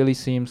 because it really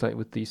seems like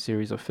with these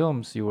series of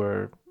films you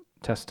were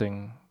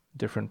testing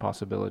different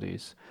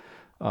possibilities.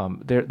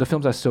 The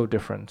films are so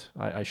different,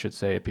 I should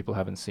say, people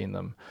haven't seen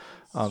them.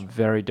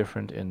 Very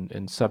different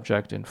in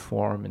subject, in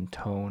form, in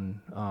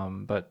tone,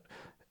 but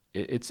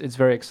it's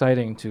very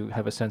exciting to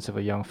have a sense of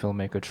a young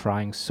filmmaker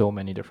trying so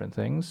many different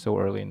things so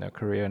early in their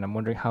career. And I'm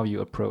wondering how you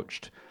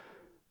approached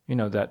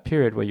that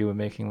period where you were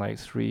making like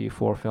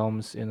 3-4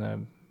 films in a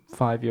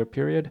 5-year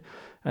period,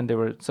 and they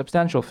were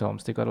substantial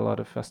films. They got a lot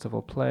of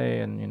festival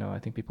play, and I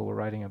think people were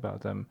writing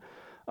about them.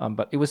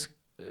 But it was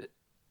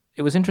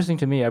interesting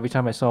to me. Every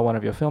time I saw one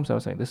of your films, I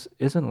was like, this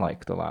isn't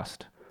like the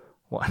last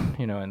one,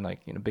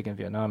 and Big in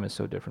Vietnam is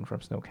so different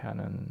from Snow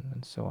Cannon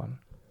and so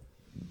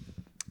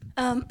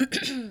on.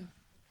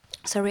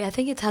 Sorry, I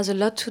think it has a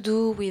lot to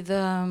do with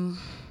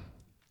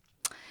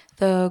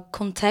the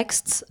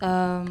context.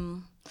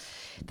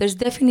 There's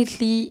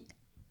definitely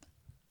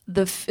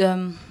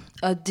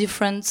a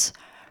different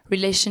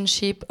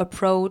relationship,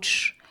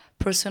 approach,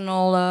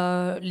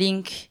 personal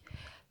link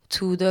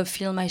to the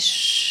film I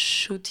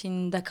shoot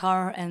in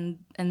Dakar and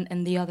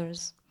the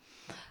others,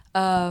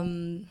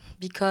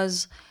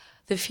 because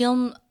the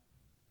film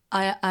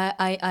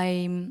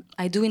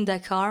I do in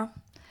Dakar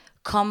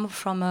come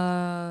from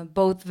a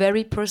both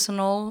very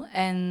personal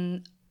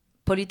and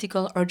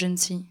political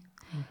urgency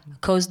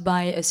caused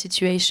by a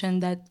situation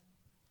that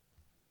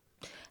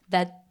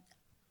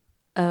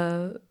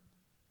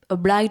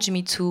obliged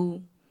me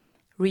to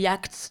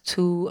react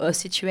to a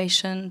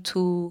situation,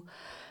 to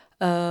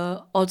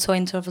also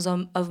in terms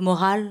of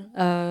morale.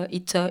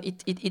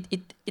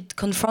 It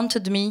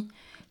confronted me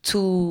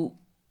to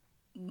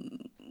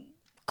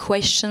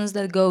questions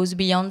that goes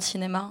beyond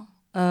cinema,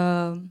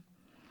 and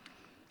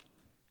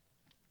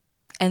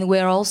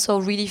where also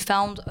really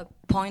found a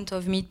point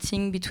of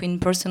meeting between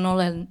personal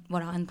and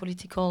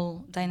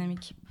political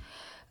dynamic.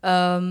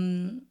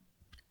 And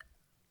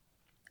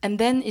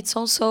then it's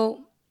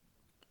also,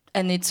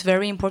 and it's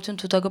very important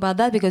to talk about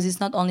that, because it's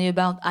not only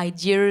about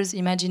ideas,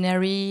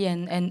 imaginary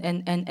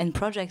and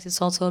projects,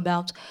 it's also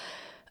about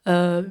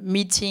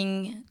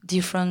meeting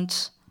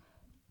different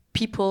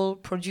people,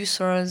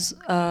 producers,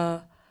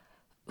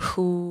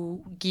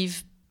 who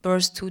give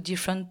birth to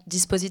different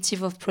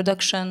dispositifs of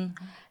production,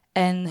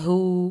 and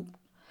who,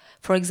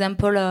 for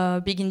example,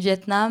 Big in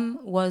Vietnam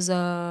was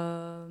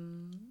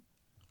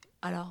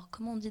alors,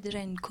 comment on dit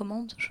déjà une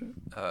commande?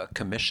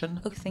 Commission.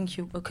 Okay, thank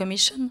you. A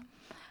commission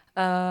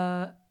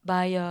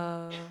by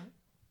a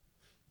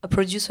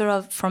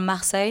producer from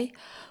Marseille,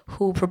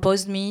 who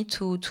proposed me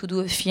to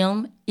do a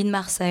film in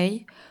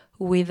Marseille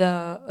with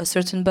a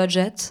certain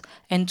budget,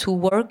 and to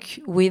work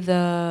with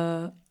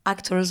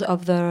actors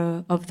of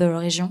the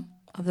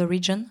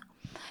region.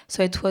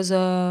 So it was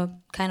a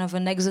kind of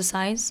an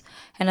exercise.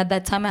 And at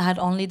that time, I had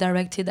only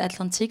directed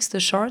Atlantics,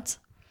 the short.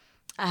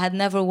 I had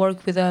never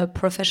worked with a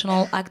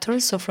professional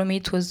actors, so for me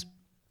it was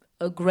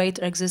a great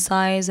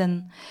exercise.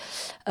 And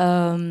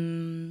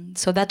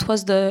so that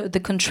was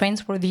the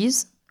constraints were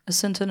these: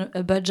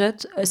 a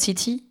budget, a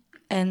city,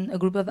 and a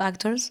group of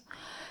actors.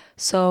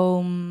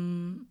 So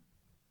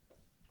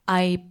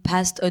I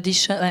passed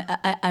audition.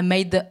 I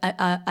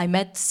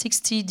met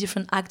 60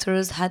 different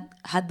actors,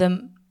 had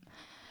them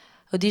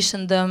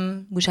auditioned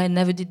them, which I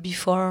never did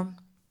before.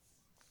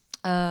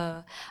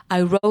 I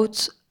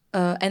wrote,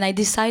 and I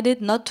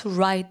decided not to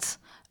write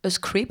a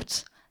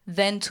script,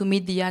 then to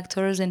meet the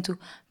actors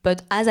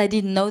but as I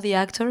didn't know the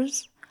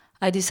actors,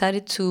 I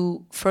decided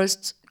to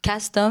first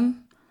cast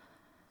them,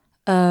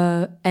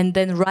 and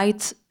then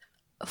write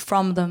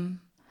from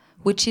them,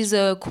 which is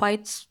a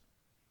quite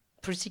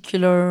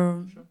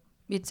particular.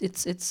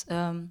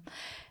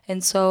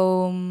 And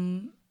so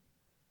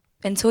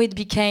it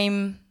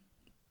became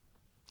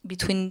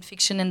between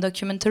fiction and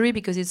documentary,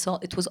 because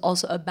it was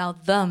also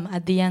about them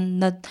at the end,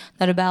 not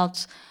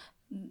about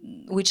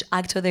which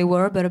actor they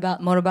were,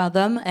 but more about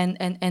them.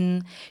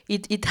 And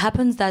it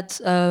happens that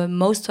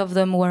most of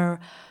them were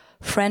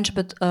French,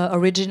 but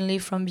originally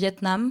from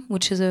Vietnam,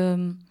 which was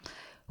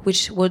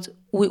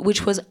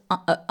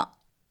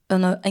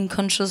on an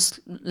unconscious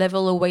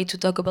level a way to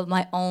talk about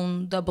my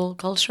own double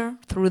culture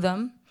through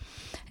them.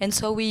 And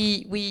so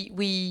the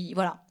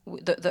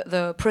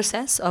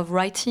process of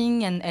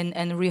writing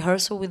and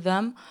rehearsal with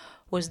them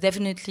was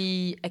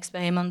definitely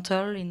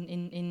experimental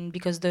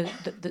because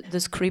the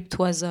script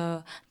was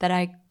that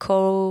I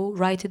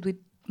co-wrote with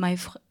my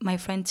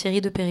friend Thierry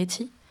de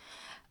Peretti,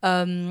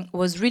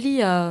 was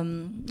really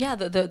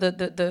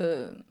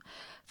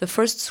the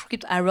first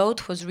script I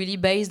wrote was really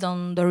based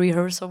on the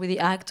rehearsal with the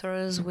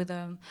actors,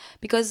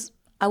 because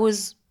I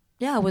was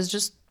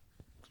just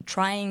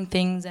trying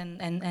things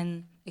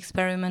and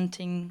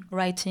experimenting,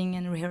 writing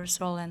and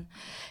rehearsal, and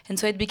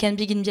so it became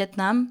Big in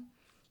Vietnam.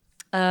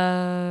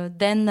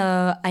 Then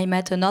I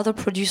met another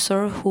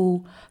producer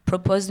who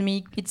proposed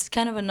me. It's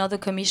kind of another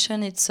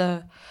commission. It's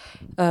a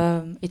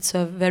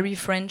very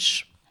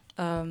French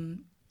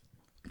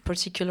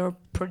particular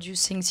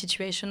producing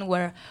situation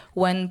where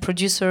when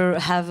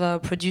producers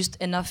have produced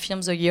enough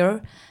films a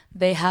year,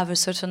 they have a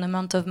certain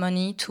amount of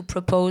money to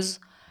propose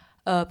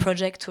a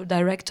project to a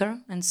director.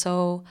 And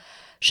so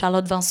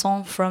Charlotte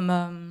Vincent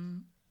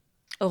from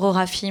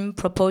Aurora Film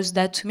proposed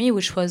that to me,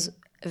 which was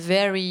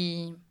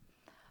very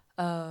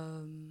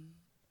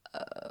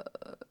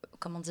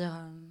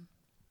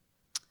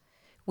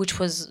which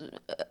was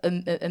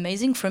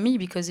amazing for me,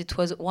 because it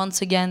was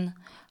once again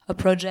a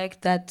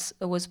project that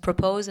was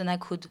proposed and I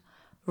could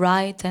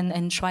write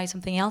and try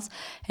something else.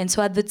 And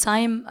so at the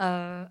time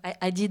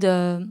I did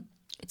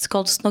it's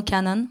called Snow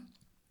Cannon.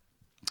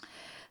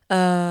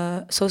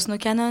 So Snow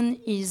Cannon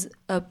is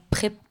a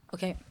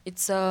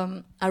it's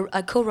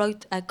I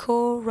co-wrote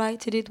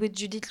it with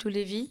Judith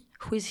Loulevi,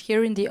 who is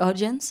here in the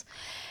audience,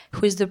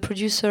 who is the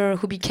producer,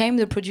 who became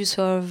the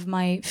producer of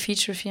my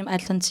feature film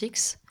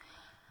Atlantics.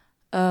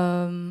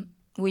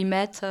 We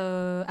met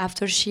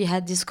after she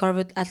had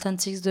discovered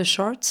Atlantics, the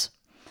short.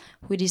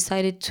 We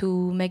decided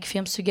to make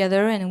films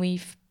together, and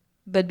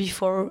but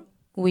before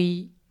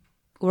we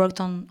worked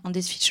on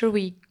this feature,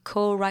 we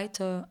co-write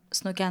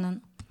Snow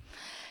Cannon.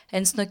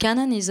 And Snow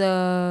Cannon is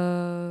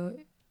a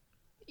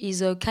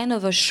kind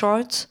of a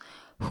short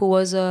who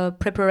was a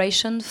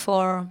preparation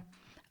for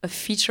a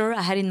feature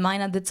I had in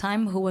mind at the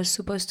time, who was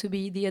supposed to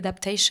be the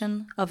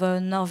adaptation of a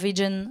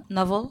Norwegian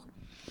novel.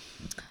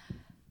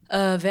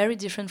 Very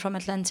different from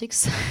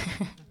Atlantics,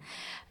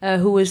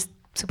 who was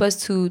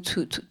supposed to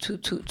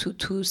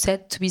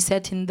be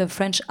set in the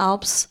French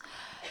Alps,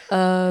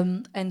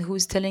 and who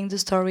is telling the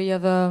story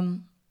of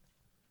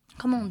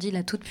comment on dit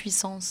la toute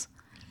puissance?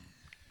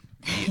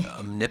 The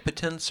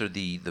omnipotence or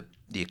the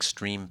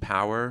extreme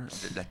power,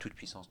 la toute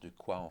puissance de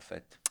quoi en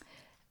fait?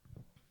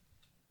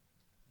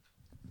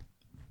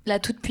 La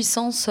toute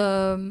puissance.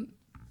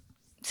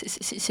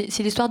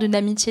 C'est l'histoire d'une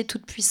amitié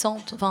toute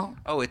puissante. Enfin,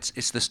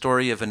 it's the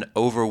story of an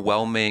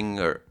overwhelming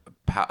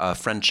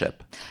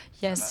friendship.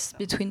 Yes,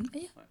 between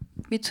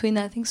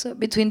I think so,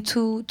 between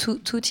two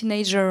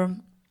teenager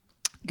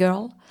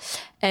girl,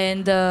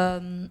 and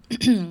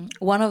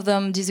one of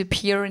them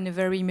disappear in a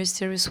very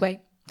mysterious way,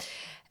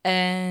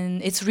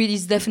 and it's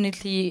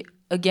definitely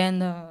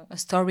again a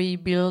story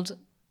built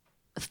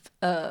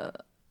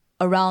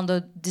around a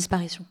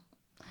disparition,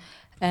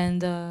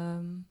 and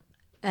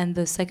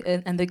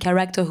the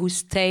character who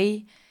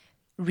stay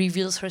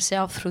reveals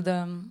herself through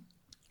the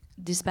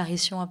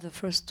disparition of the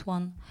first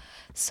one.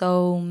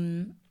 So,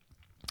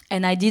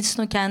 and I did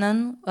Snow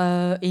Cannon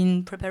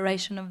in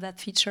preparation of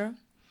that feature,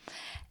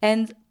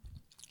 and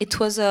it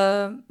was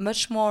a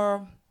much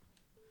more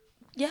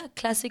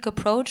classic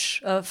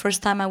approach.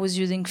 First time I was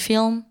using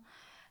film.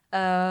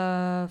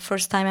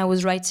 First time I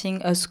was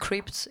writing a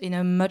script in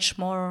a much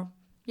more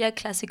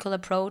classical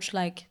approach,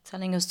 like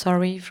telling a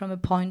story from a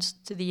point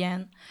to the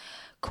end.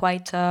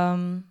 Quite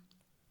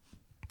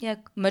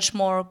much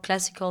more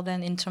classical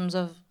than in terms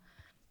of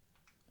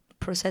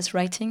process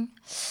writing,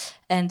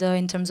 and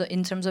in terms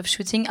of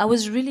shooting. I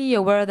was really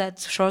aware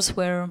that shorts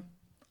were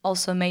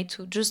also made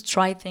to just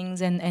try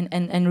things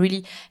and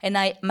really, and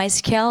my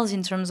skills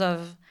in terms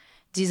of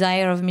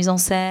desire of mise en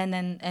scène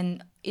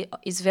and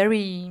it's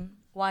very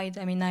wide.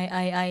 I mean,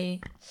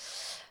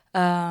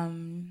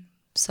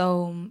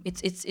 so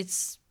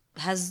it's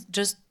has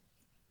just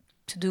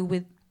to do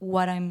with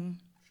what I'm.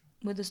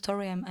 With the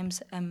story,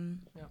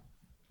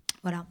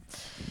 voilà.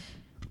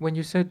 When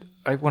you said,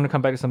 I want to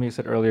come back to something you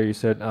said earlier. You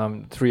said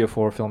 3 or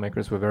 4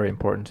 filmmakers were very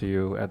important to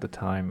you at the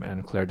time,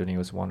 and Claire Denis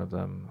was one of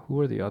them. Who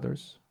were the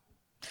others?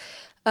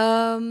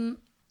 I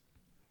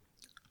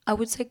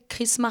would say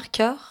Chris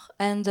Marker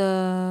and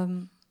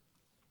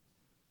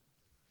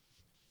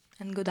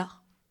Godard.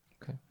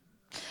 Okay.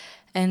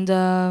 And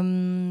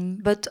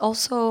but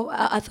also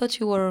I thought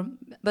you were,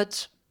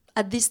 but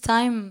at this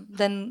time,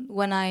 then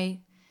when I.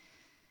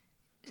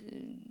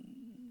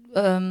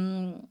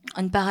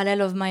 In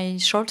parallel of my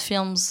short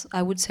films,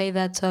 I would say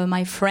that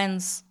my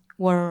friends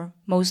were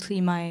mostly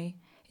my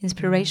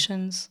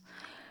inspirations.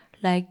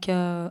 Like,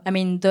 I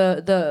mean,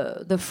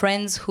 the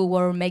friends who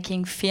were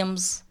making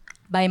films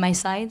by my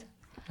side,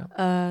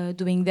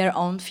 doing their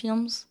own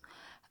films,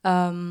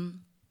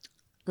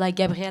 like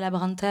Gabriel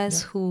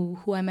Abrantes,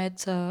 who I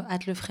met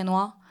at Le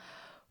Frénois,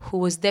 who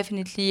was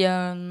definitely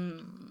a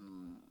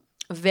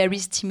very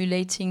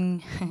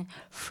stimulating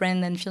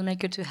friend and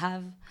filmmaker to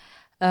have.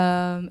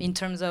 In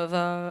terms of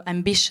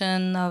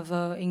ambition, of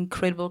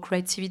incredible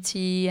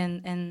creativity,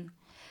 and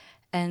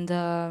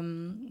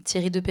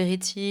Thierry de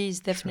Peretti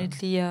is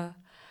definitely a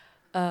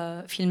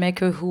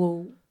filmmaker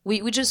who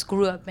we just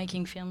grew up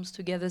making films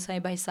together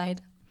side by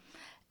side,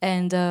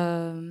 and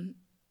other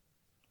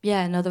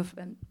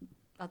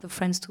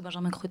friends too,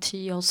 Benjamin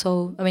Crotty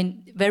also. I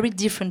mean, very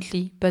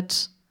differently,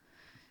 but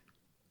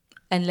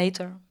and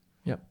later.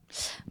 Yeah.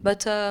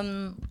 But.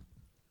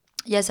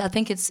 Yes, I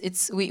think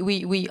it's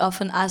we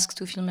often ask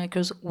to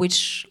filmmakers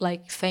which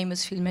like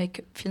famous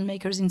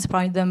filmmakers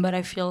inspired them, but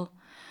I feel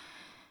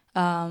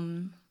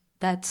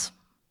that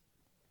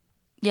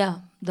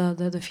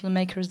the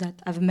filmmakers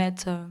that I've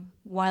met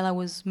while I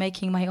was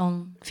making my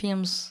own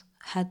films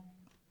had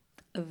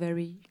a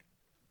very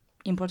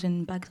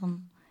important impact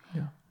on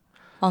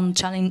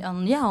challenge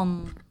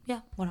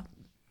voilà.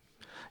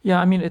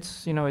 Yeah, I mean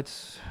it's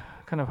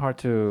kind of hard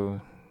to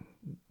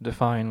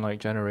define like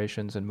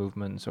generations and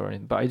movements or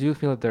anything, but I do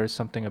feel that there's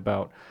something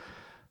about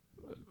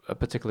a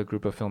particular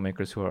group of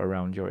filmmakers who are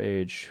around your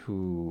age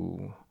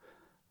who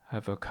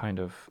have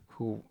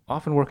who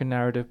often work in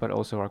narrative but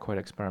also are quite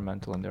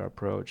experimental in their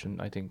approach,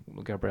 and I think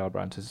Gabriel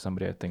Abrantes is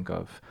somebody I think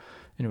of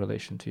in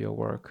relation to your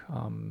work,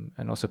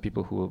 and also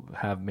people who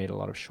have made a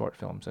lot of short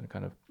films and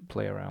kind of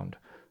play around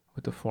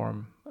with the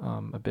form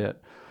a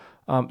bit.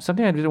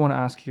 Something I did want to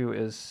ask you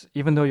is,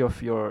 even though your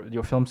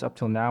films up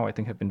till now I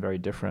think have been very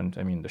different.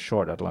 I mean, the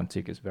short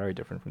Atlantique is very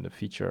different from the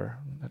feature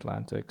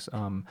Atlantics.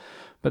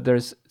 But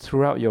there's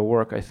throughout your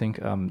work, I think,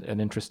 an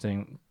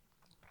interesting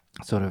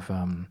sort of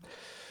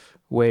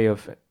way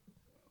of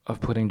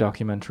putting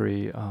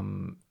documentary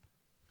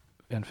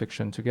and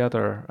fiction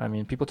together. I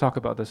mean, people talk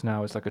about this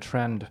now as like a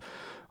trend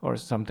or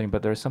something,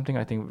 but there's something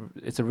I think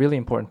it's a really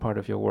important part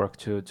of your work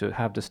to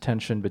have this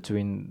tension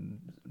between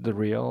the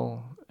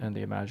real and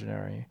the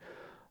imaginary.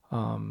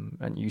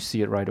 And you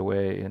see it right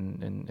away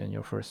in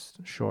your first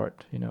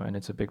short, and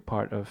it's a big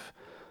part of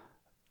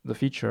the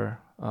feature,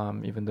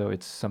 even though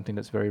it's something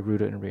that's very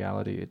rooted in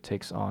reality. It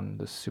takes on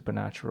the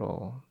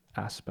supernatural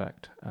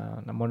aspect.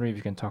 And I'm wondering if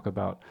you can talk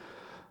about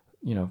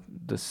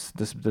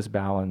this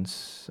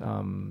balance,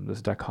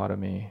 this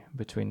dichotomy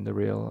between the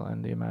real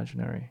and the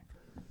imaginary?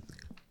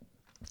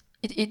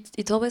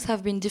 It always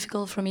have been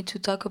difficult for me to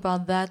talk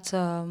about that.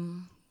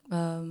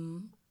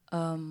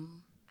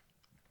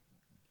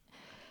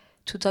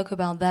 To talk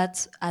about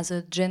that as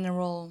a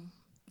general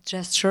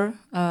gesture,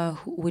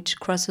 which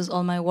crosses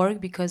all my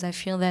work, because I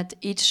feel that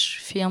each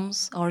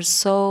films are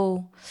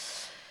so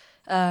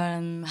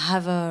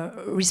have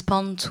a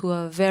respond to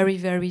a very,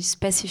 very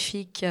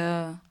specific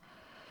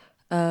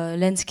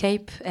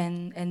landscape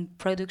and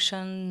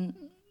production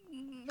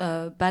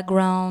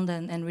background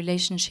and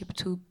relationship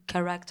to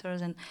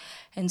characters,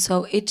 and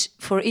so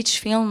for each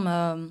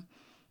film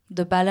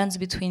the balance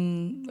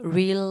between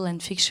real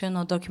and fiction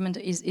or document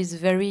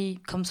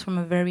comes from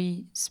a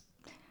very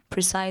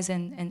precise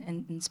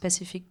and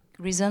specific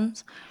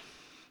reasons.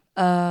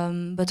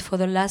 But for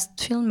the last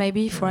film,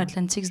 maybe for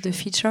Atlantics, the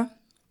feature,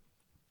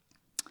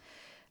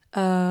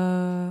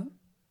 the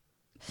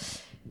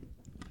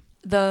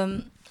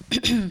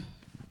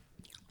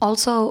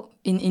also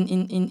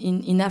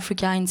in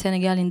Africa, in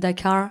Senegal, in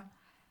Dakar,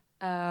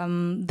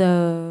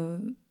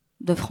 the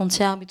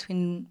frontier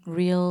between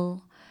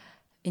real,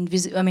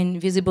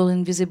 visible,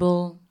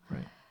 invisible,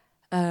 right.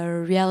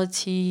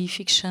 Reality,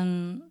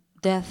 fiction,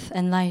 death,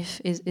 and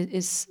life is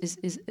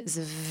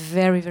a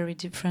very, very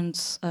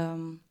different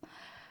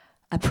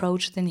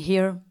approach than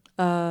here,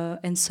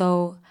 and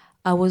so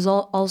I was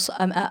also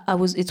I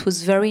was. It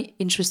was very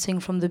interesting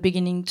from the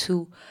beginning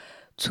to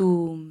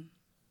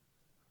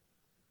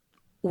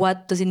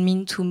what does it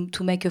mean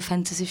to make a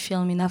fantasy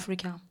film in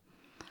Africa,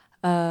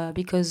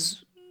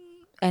 because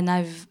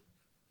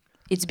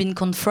it's been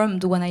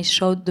confirmed when I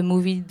showed the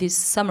movie this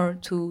summer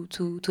to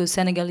a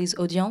Senegalese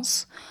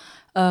audience,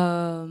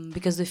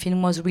 because the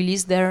film was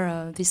released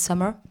there this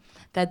summer,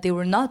 that they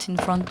were not in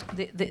front.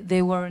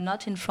 They were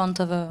not in front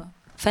of a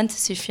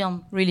fantasy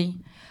film, really,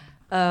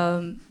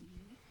 and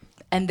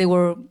they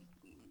were,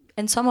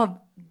 and some of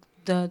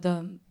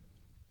the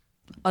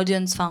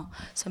audience,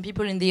 some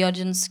people in the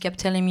audience kept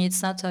telling me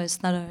it's not a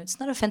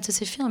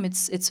fantasy film.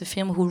 It's a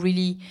film who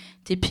really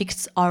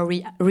depicts our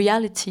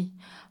reality,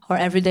 our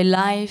everyday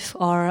life,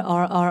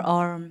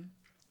 our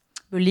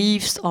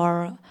beliefs,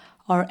 our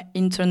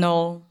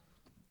internal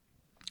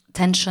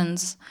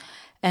tensions,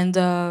 and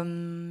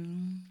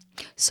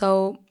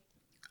so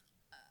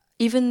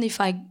even if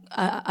I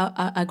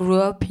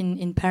grew up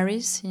in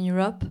Paris, in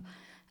Europe,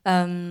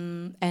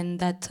 and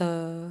that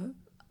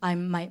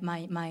I'm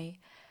my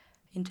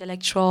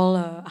intellectual,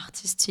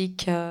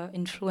 artistic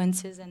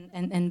influences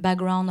and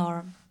background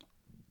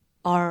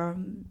are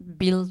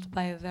built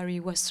by a very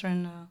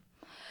Western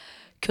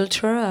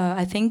culture.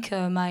 I think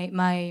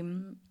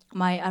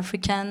my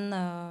African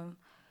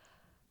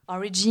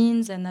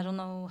origins, and I don't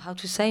know how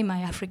to say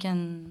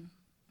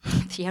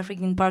the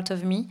African part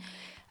of me,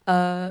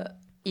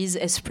 is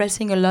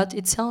expressing a lot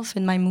itself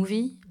in my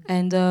movie,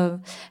 and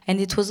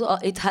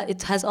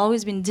it has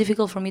always been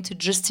difficult for me to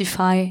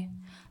justify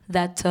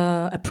that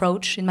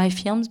approach in my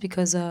films,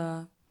 because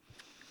I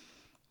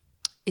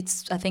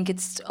think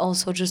it's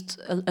also just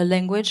a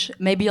language,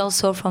 maybe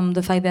also from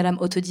the fact that I'm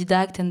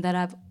autodidact and that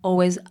I've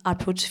always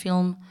approached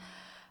film,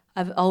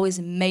 I've always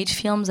made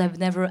films. I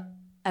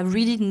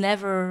really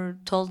never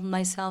told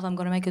myself I'm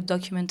going to make a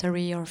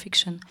documentary or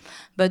fiction.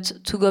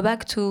 But to go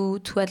back to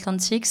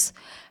Atlantics,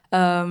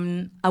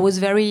 I was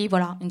very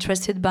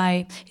interested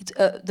by it.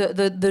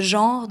 The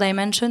genre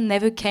dimension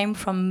never came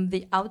from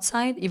the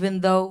outside,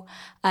 even though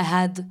I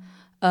had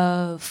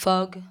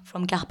Fog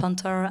from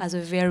Carpenter as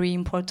a very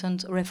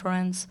important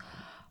reference,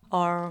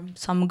 or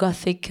some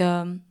Gothic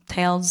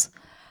tales,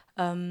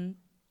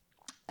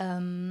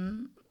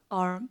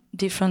 or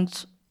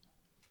different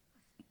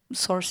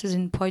sources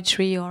in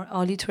poetry or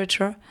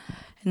literature,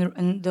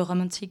 and the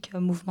romantic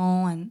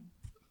movement,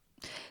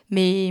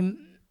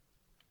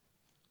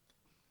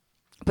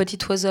 but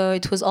it was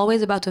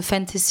always about a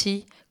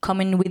fantasy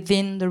coming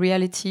within the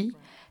reality,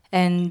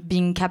 and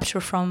being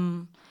captured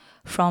from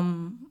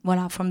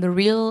the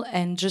real,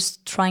 and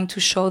just trying to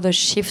show the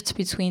shift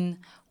between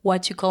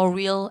what you call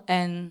real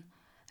and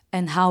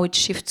how it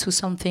shifts to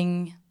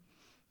something,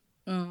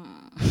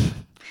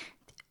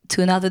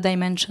 to another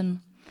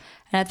dimension.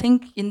 And I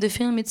think in the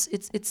film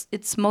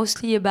it's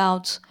mostly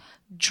about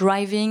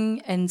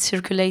driving and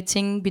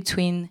circulating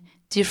between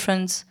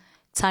different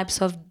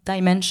types of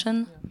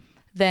dimension,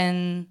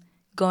 than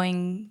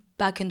going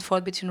back and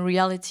forth between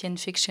reality and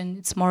fiction.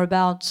 It's more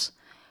about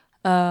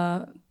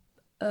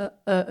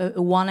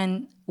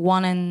one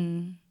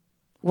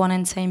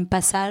and same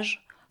passage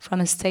from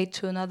a state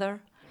to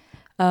another,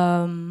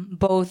 about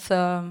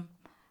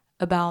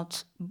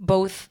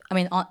both.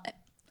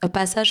 A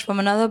passage from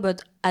another,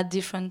 but at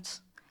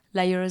different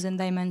layers and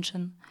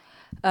dimension.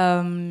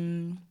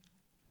 And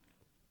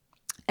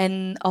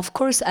of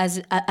course,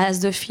 as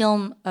the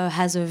film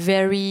has a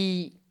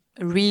very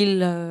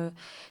real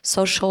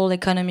social,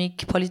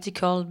 economic,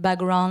 political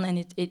background,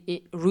 and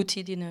it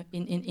rooted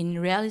in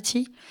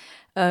reality,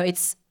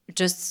 it's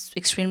just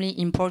extremely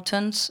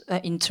important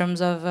in terms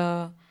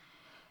of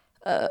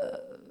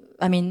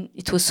I mean,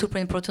 it was super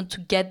important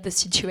to get the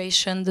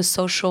situation, the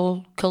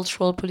social,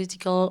 cultural,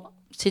 political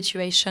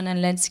situation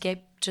and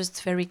landscape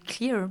just very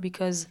clear,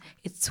 because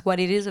it's what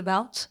it is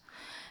about.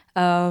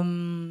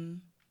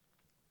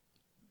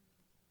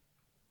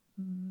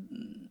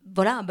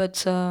 Voilà,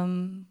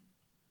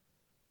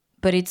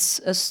 but it's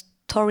a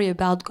story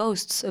about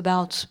ghosts,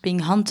 about being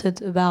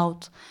haunted,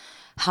 about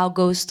how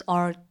ghosts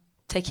are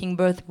taking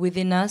birth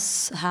within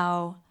us,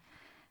 how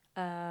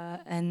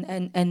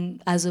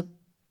and as a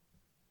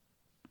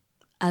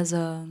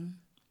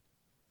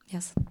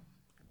yes,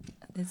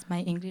 that's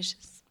my English.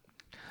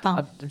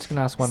 I'm just going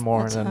to ask one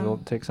more, and then we'll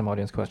take some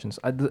audience questions.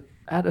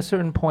 At a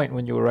certain point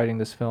when you were writing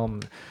this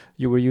film,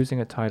 you were using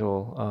a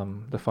title,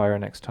 The Fire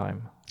Next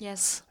Time.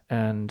 Yes.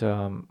 And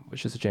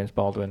which is a James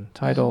Baldwin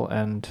title. Mm-hmm.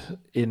 And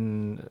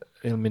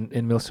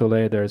in Mille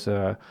Soleil, there's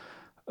a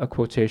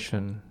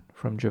quotation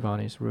from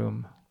Giovanni's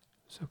Room.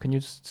 So can you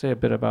just say a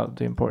bit about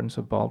the importance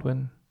of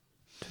Baldwin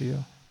to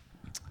you?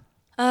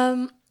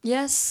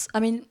 Yes. I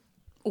mean,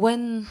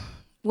 when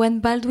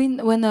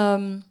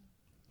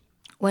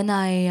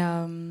I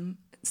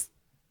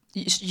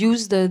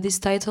used this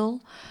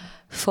title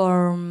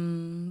for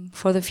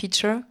the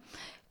feature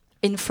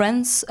in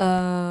France,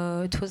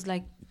 it was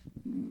like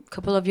a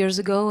couple of years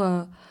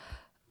ago.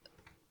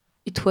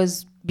 It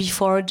was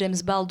before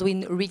James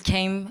Baldwin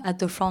recame at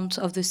the front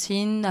of the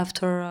scene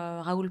after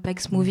Raoul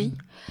Peck's movie.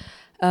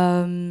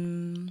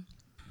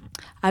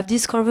 I've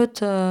discovered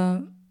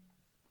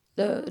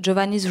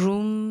Giovanni's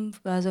Room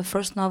as a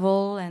first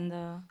novel, and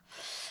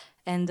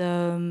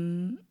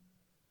then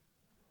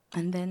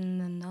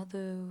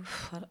another.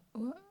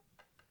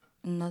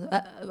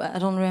 I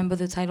don't remember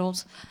the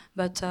titles,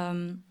 but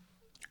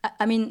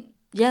I mean,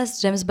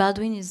 yes, James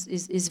Baldwin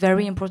is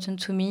very important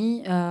to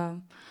me.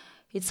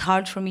 It's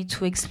hard for me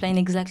to explain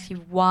exactly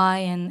why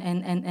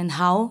and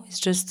how. It's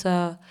just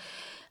a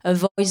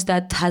voice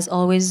that has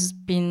always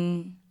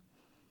been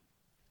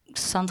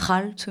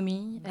central to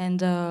me,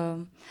 and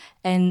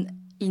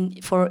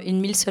in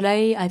Mille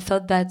Soleil, I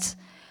thought that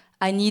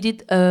I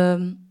needed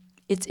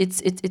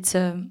it's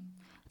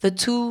the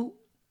two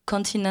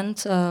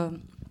continents. I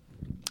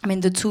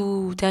mean, the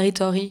two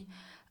territory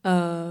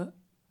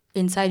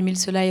inside Mille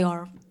Soleil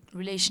are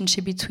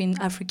relationship between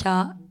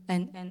Africa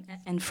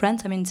and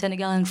France. I mean,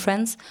 Senegal and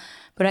France.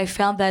 But I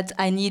felt that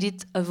I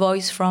needed a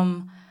voice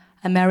from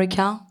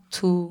America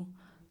to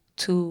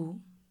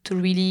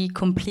really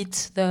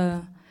complete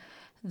the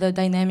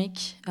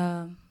dynamic,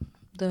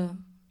 the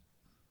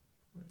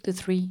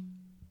 3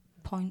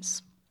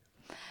 points,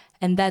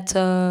 and that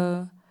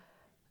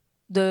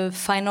the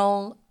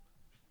final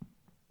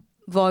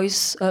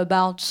voice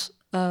about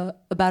a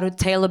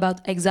tale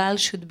about exile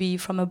should be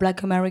from a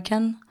Black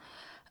American,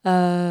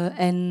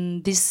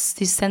 and this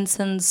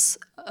sentence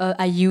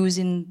I use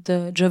in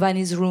the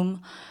Giovanni's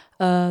Room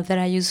that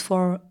I use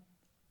for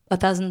A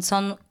Thousand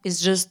Suns is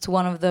just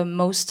one of the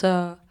most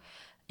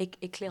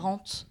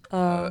éclairant,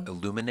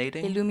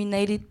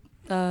 illuminated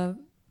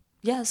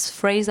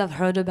phrase I've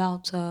heard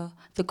about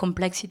the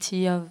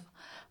complexity of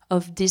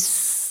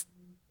this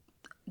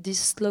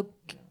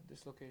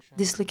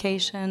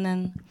dislocation,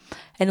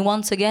 and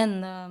once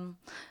again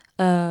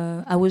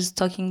I was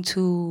talking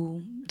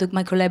to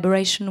my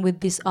collaboration with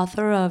this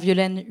author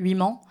Violaine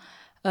Huymans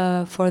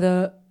for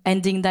the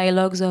ending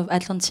dialogues of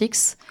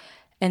Atlantics,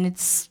 and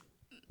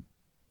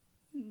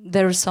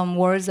there are some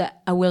words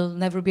that I will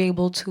never be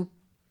able to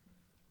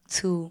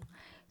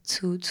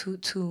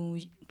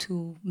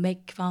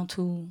make.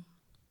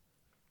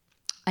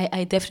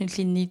 I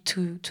definitely need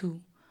to.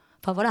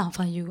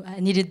 I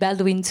needed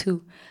Baldwin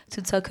to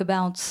talk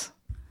about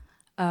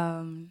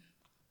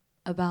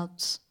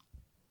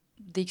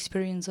the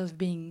experience of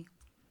being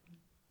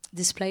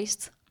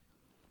displaced.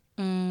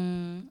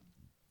 And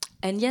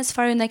yes,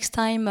 Fire Next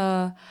Time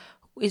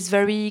is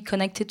very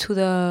connected to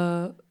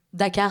the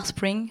Dakar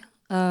Spring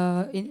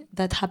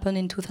that happened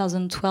in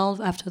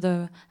 2012 after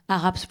the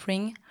Arab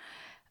Spring.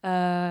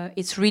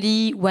 It's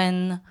really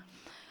when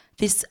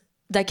this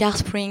Dakar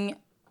Spring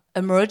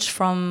emerged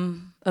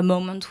from a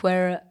moment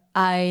where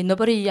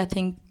nobody, I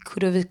think,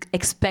 could have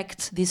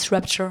expect this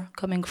rupture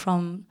coming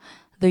from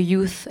the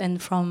youth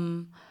and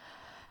from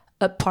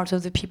a part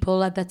of the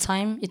people at that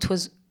time. It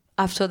was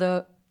after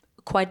the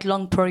quite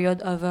long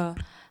period of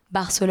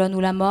Barcelone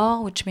ou la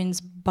mort, which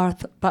means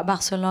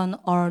Barcelone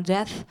or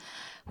death,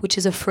 which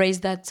is a phrase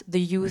that the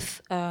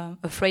youth,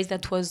 a phrase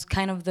that was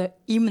kind of the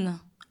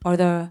hymn or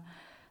the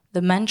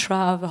mantra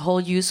of a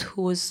whole youth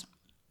who was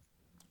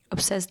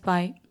obsessed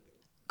by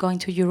going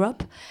to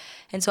Europe.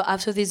 And so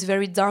after this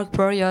very dark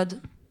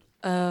period,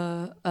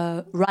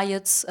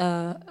 riots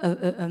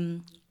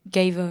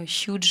gave a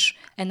huge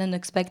and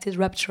unexpected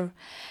rupture.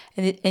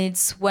 And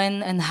it's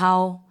when and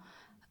how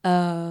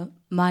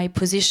my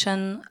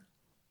position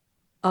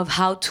of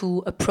how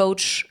to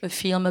approach a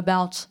film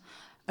about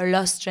a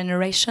lost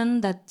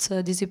generation that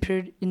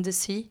disappeared in the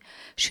sea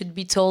should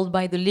be told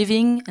by the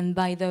living and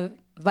by the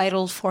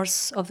vital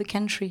force of the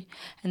country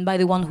and by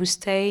the one who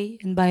stay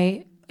and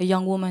by a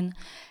young woman.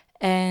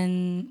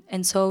 and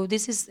so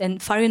this is,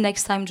 and Fire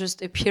Next Time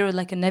just appeared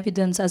like an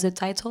evidence as a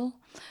title.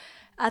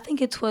 I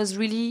think it was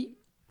really,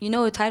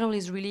 a title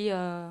is really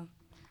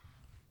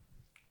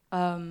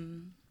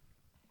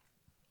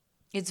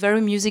it's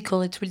very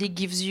musical. It really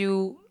gives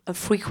you a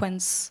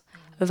frequency,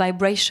 a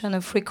vibration,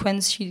 a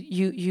frequency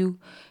you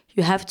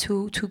have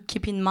to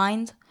keep in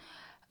mind,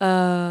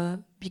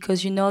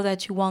 because you know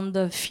that you want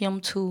the film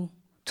to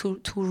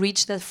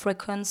reach that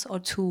frequency, or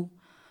to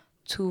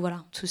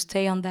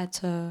stay on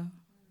that.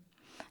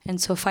 And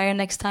so Fire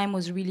Next Time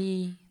was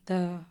really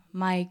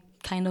my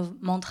kind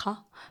of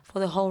mantra for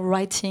the whole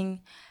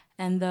writing,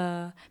 and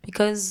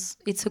because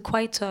it's a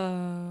quite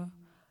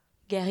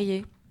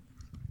guerrier.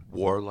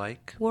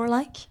 Warlike?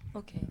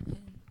 Okay.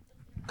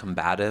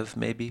 Combative,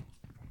 maybe?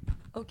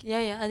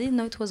 Okay, yeah, I didn't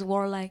know it was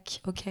warlike.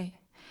 Okay.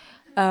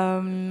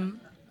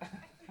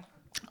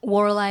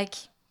 Warlike.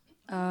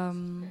 I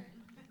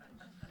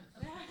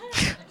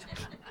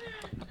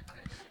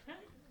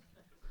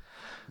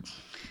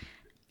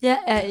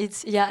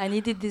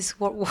needed this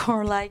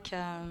warlike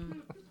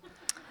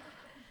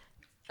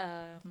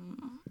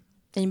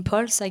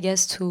impulse, I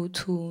guess, to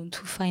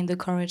find the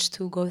courage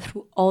to go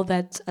through all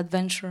that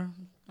adventure.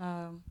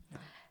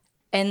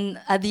 And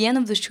at the end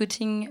of the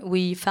shooting,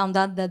 we found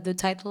out that the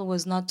title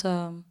was not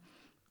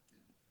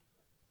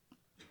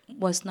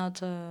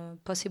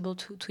possible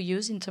to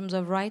use in terms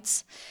of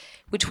rights,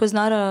 which was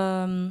not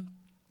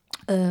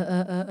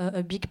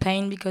a big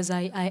pain, because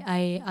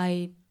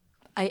I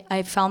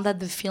found that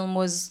the film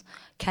was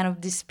kind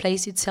of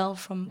displaced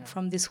itself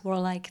from this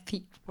warlike,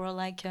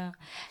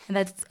 and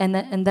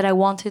that I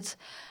wanted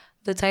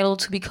the title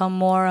to become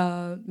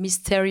more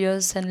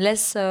mysterious and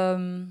less.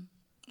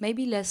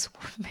 Maybe less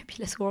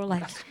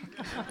warlike.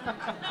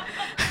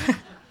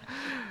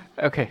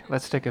 Okay,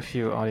 let's take a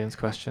few audience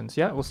questions.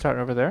 Yeah, we'll start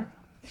over there.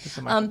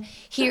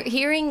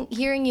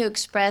 Hearing you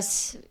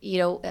express,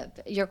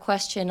 your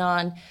question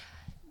on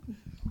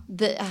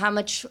how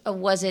much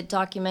was it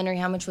documentary,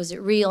 how much was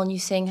it real, and you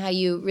saying how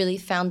you really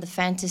found the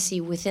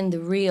fantasy within the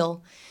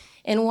real,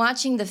 and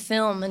watching the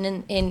film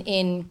and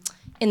in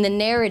the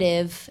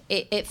narrative,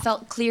 it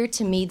felt clear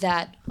to me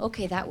that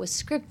that was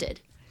scripted.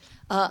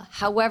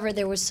 However,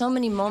 there were so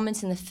many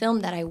moments in the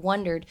film that I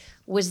wondered,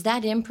 was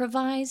that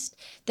improvised?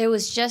 There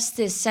was just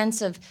this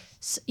sense of,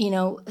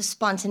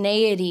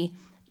 spontaneity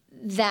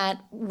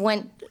that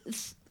went,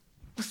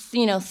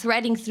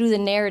 threading through the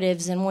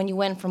narratives. And when you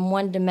went from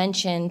one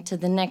dimension to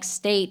the next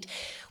state,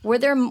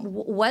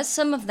 was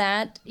some of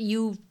that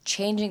you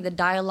changing the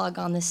dialogue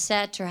on the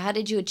set, or how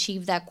did you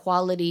achieve that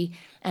quality?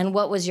 And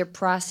what was your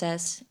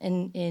process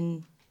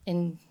in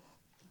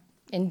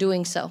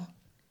doing so?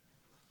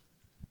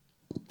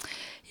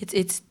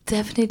 It's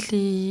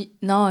definitely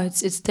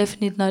it's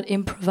definitely not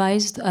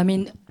improvised. I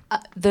mean,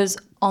 there's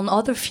on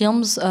other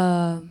films.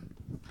 I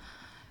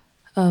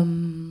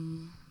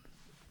don't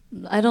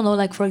know,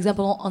 like for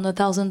example, on A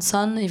Thousand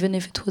Sun, even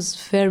if it was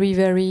very,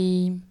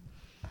 very,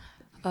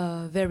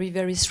 very,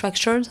 very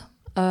structured,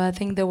 I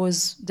think there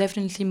was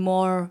definitely a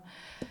more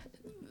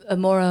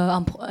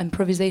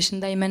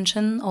improvisation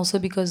dimension. Also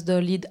because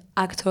the lead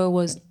actor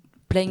was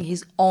playing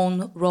his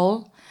own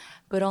role.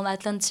 But on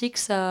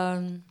Atlantics,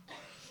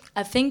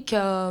 I think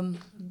the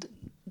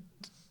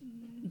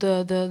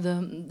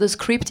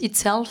script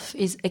itself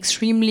is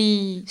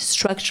extremely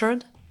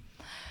structured,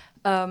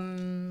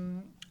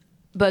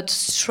 but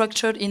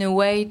structured in a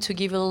way to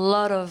give a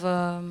lot of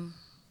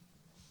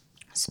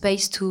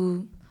space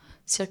to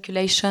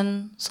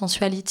circulation,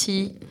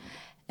 sensuality,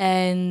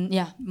 and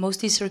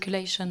mostly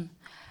circulation.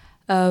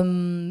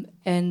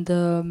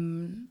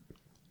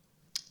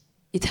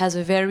 It has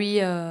a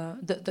very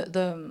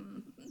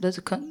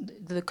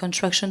the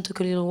construction took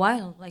a little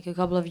while, like a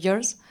couple of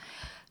years.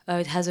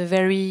 It has a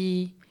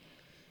very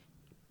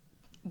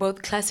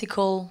both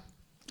classical,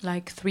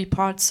 like 3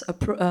 parts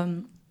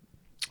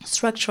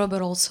structure,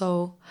 but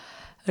also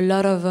a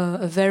lot of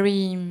a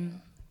very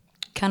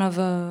kind of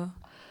un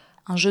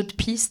jeu de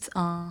piste,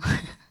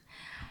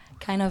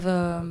 kind of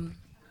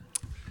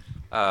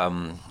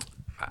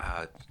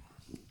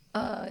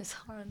it's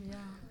hard,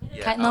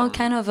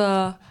 kind of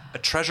a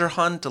treasure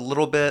hunt, a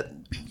little bit.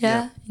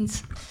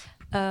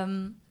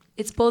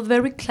 It's both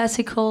very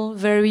classical,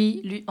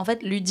 very en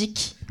fait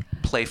ludique,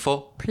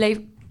 playful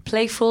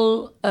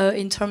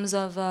in terms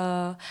of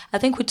I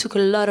think we took a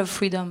lot of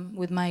freedom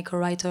with my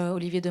co-writer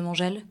Olivier de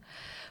Mongel.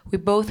 We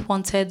both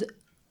wanted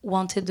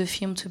the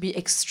film to be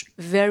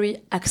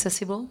very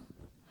accessible,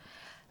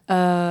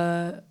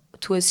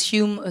 to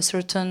assume a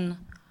certain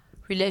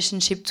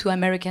relationship to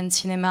American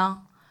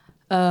cinema,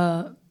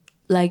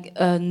 like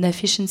an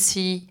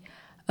efficiency,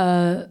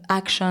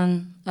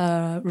 action,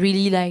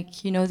 really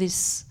like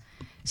this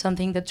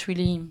something that's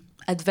really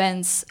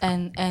advanced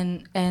and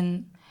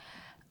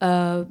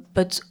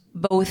but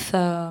both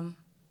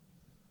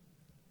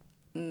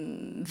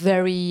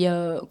very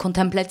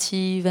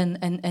contemplative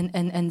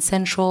and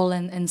sensual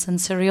and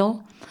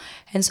sensorial,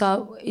 and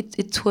so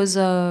it was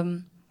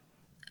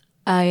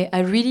I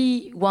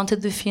really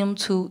wanted the film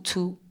to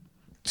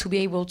be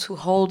able to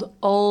hold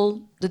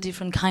all the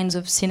different kinds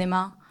of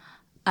cinema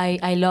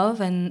I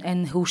love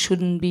and who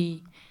shouldn't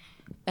be,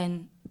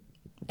 and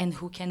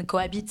who can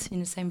cohabit in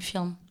the same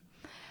film.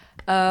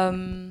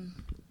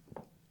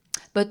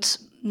 But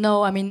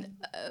no, I mean,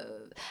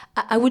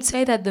 I would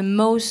say that the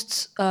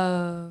most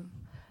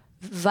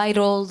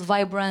vital,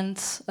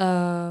 vibrant,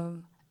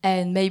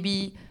 and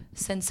maybe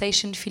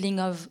sensation feeling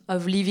of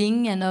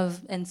living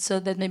and so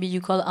that maybe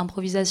you call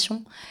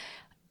improvisation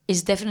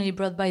is definitely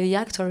brought by the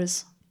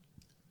actors,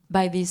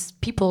 by these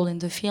people in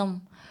the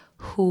film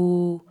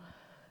who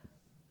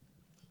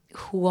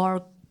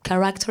are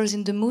characters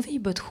in the movie,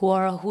 but who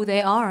are who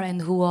they are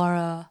and who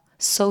are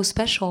so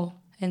special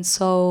and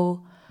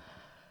so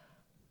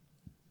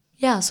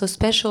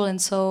special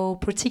and so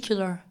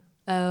particular,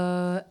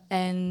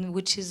 and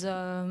which is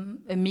a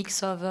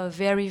mix of a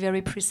very,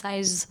 very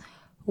precise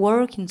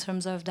work in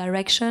terms of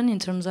direction, in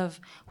terms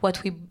of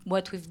what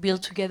we've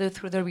built together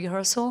through the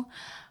rehearsal,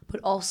 but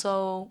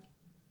also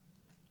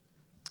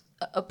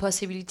a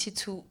possibility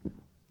to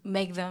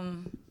make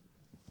them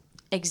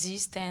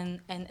exist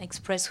and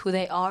express who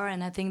they are.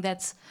 And I think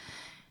that's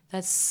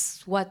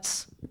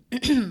what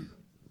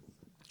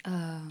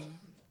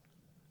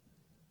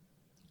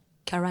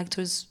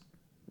characters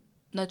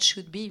not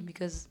should be,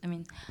 because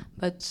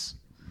but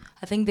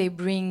I think they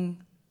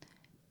bring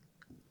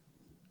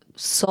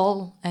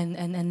soul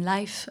and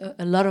life,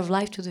 a lot of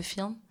life to the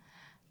film,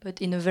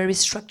 but in a very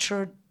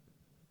structured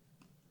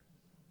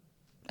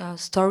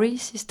story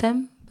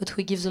system, but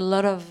we gives a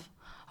lot of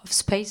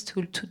space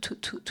to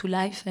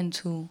life and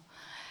to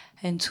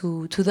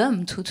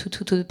them,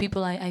 to the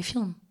people I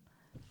film.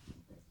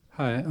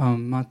 Hi,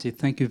 Mati,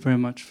 thank you very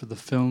much for the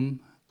film,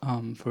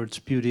 for its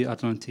beauty,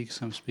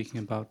 Atlantique, I'm speaking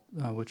about,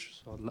 which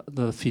is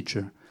the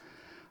feature.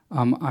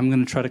 I'm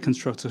going to try to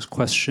construct this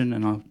question,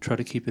 and I'll try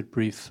to keep it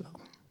brief.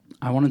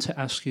 I wanted to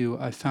ask you,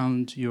 I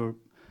found your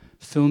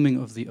filming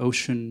of the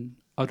ocean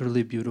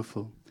utterly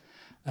beautiful,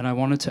 and I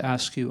wanted to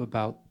ask you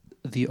about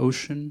the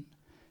ocean,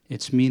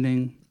 its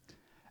meaning,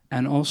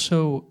 and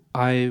also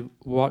I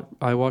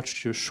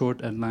watched your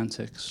short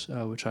Atlantics,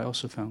 which I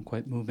also found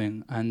quite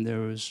moving, and there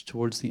was,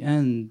 towards the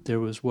end, there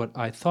was what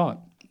I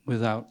thought,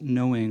 without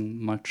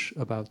knowing much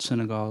about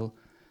Senegal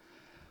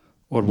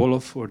or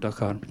Wolof or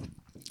Dakar,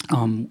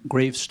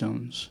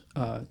 gravestones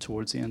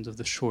towards the end of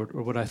the short,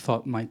 or what I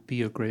thought might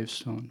be a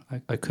gravestone.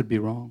 I could be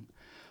wrong,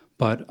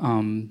 but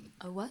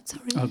a what?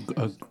 Sorry.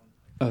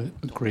 A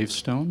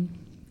gravestone,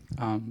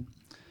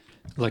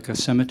 like a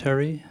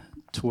cemetery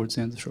towards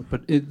the end of the short.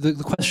 But the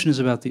question is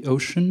about the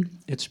ocean,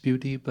 its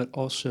beauty, but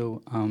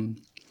also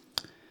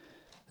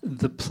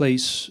the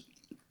place.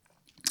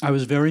 I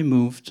was very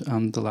moved,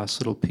 the last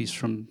little piece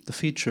from the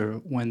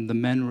feature, when the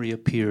men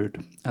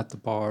reappeared at the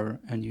bar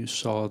and you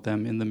saw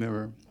them in the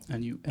mirror,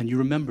 and you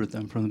remembered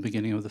them from the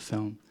beginning of the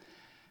film.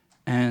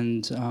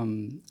 And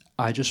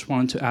I just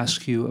wanted to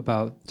ask you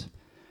about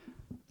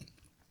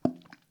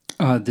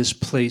this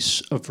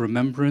place of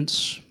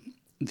remembrance,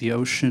 the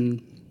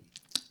ocean,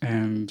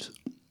 and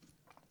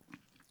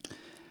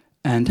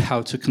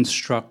how to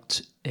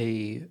construct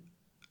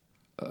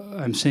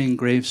I'm saying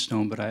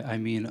gravestone, but I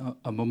mean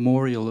a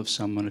memorial of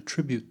someone, a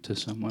tribute to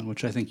someone,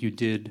 which I think you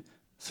did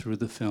through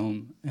the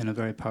film in a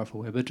very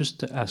powerful way. But just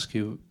to ask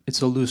you,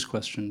 it's a loose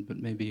question, but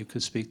maybe you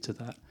could speak to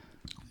that.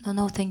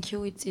 No, thank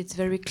you. It's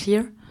very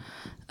clear.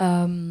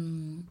 I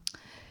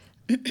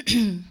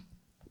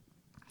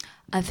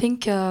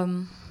think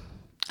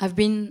I've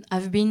been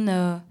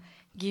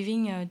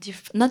giving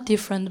not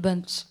different,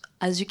 but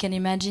as you can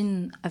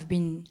imagine, I've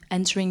been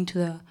answering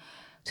to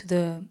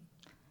the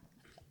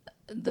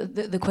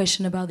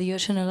question about the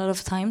ocean a lot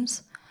of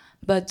times,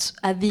 but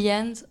at the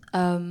end,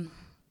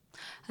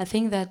 I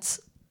think that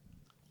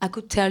I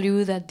could tell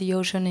you that the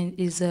ocean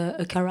is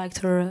a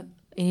character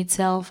in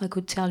itself. I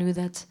could tell you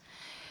that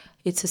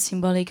it's a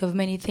symbolic of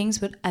many things,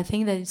 but I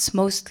think that it's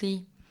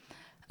mostly.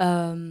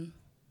 I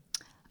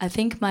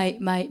think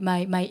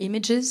my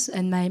images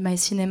and my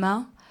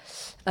cinema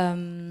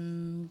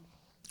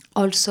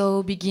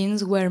also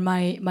begins where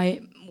my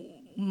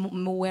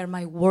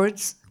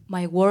words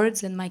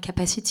and my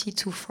capacity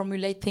to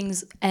formulate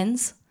things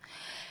ends.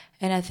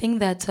 And I think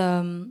that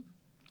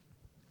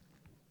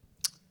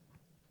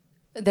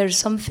there's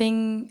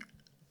something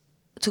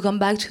to come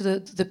back to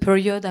the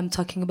period I'm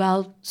talking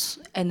about,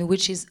 and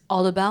which is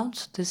all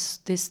about this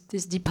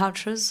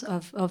departures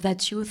of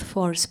that youth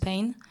for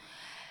Spain,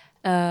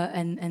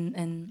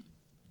 and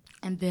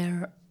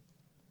their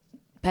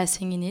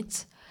passing in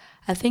it.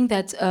 I think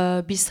that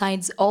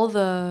besides all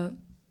the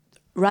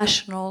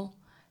rational,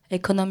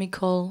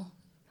 economical,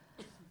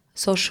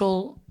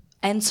 social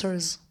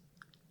answers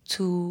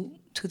to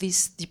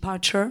this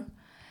departure,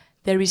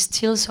 there is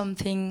still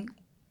something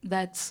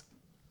that's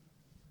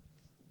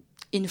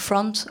in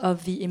front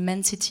of the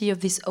immensity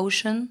of this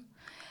ocean.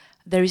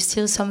 There is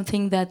still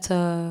something that,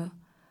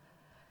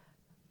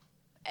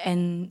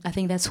 and I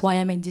think that's why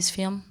I made this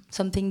film,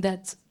 something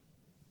that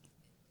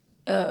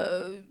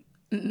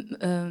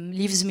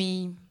leaves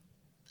me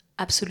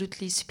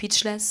absolutely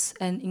speechless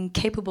and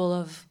incapable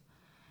of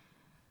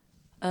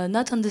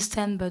not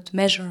understand but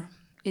measure.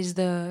 Is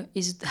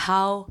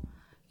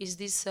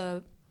this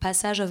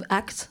passage of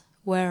act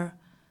where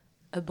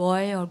a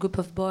boy or a group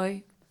of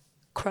boys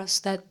cross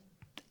that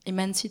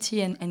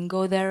immensity and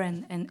go there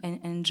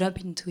and jump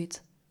into it.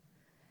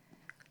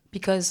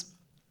 Because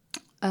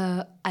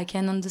I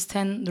can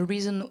understand the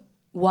reason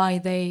why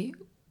they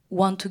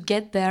want to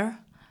get there,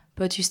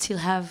 but you still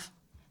have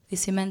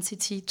this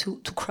immensity to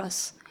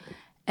cross.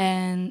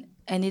 And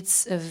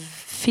it's a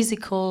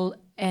physical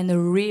and a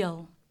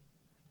real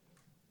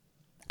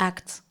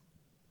act.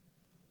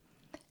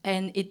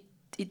 And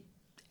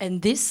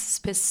this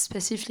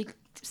specifically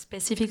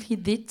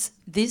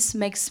this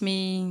makes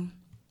me,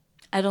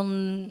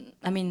 I'm,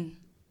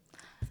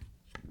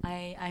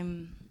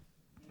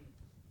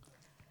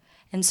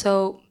 and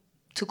so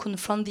to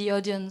confront the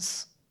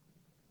audience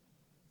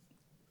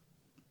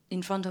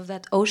in front of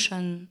that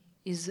ocean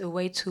is a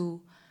way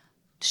to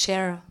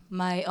share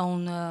my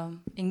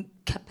own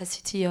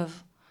incapacity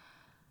of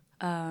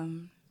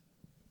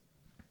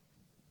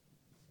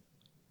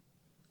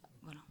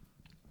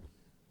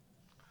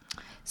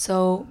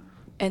so,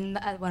 and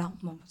voilà,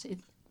 bon, it,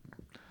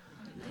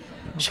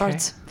 Okay.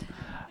 short.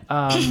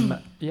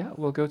 Yeah,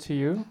 we'll go to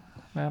you,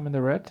 ma'am in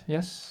the red.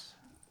 Yes.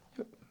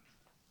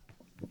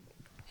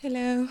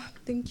 Hello,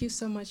 thank you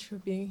so much for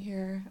being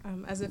here.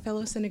 As a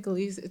fellow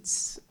Senegalese,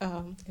 it's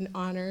an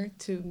honor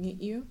to meet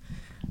you.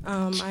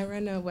 I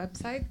run a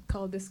website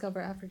called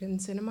Discover African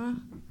Cinema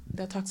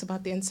that talks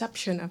about the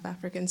inception of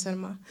African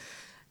cinema.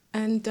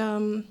 And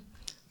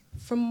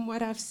from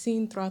what I've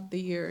seen throughout the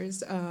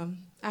years,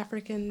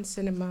 African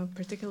cinema,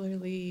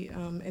 particularly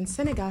in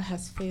Senegal,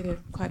 has faded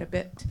quite a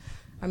bit.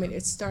 I mean,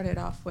 it started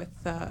off with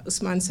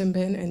Ousmane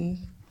Sembène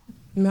and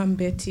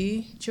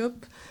Mambéty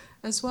Diop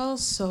as well.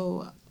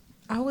 So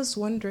I was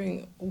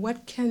wondering,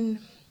 what can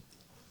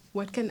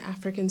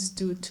Africans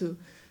do to,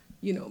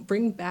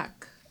 bring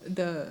back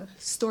the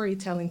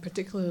storytelling,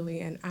 particularly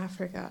in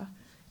Africa,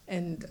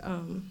 and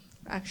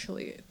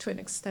actually to an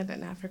extent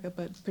in Africa,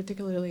 but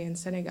particularly in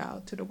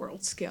Senegal, to the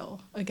world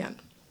scale again?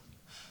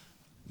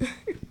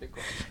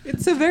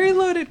 It's a very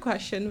loaded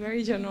question,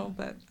 very general,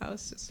 but I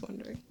was just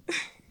wondering.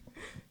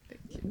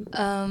 Thank you.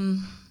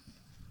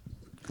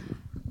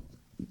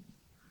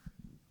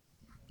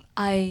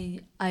 I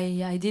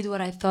did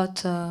what I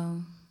thought.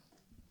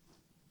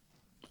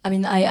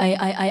 I'm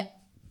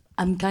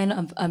kind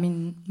of.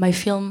 My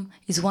film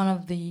is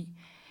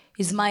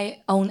is my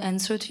own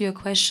answer to your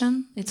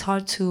question. It's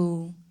hard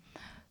to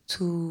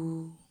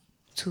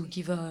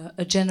give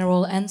a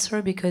general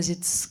answer because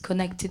it's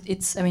connected.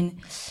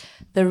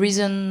 The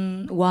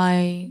reason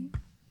why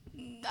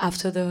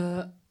after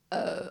the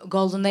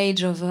golden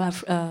age of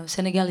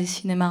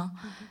Senegalese cinema,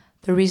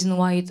 the reason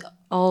why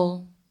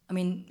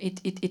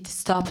it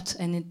stopped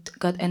and it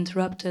got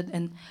interrupted,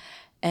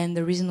 and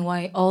the reason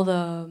why all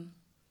the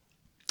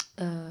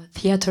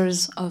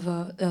theaters of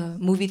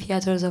movie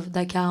theaters of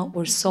Dakar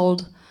were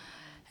sold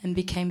and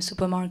became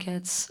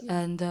supermarkets,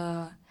 and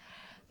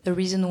the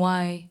reason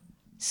why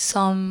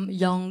some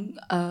young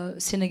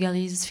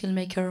Senegalese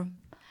filmmaker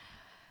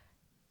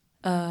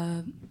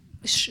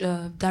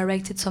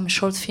directed some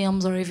short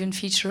films or even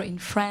feature in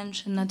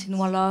French and not in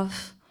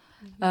Wolof.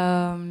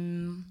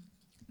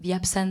 The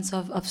absence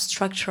of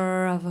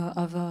structure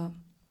of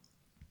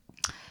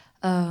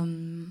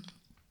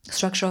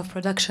structure of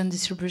production,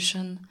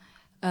 distribution,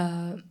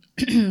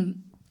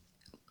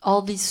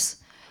 all these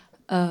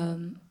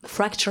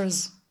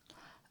fractures,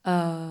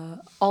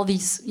 all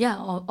these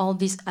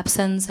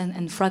absence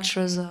and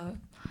fractures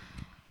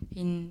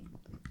in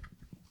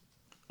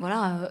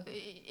voilà.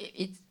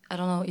 I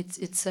don't know.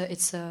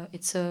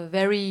 It's a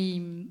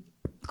very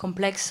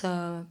complex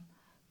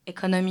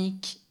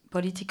economic,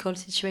 political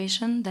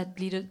situation that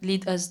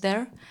lead us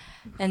there,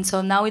 and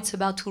so now it's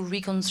about to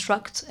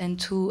reconstruct and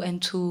to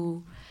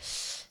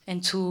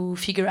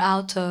figure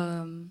out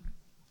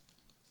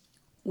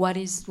what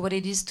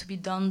it is to be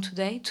done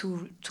today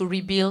to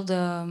rebuild.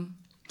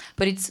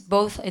 But it's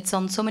both. It's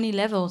on so many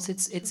levels.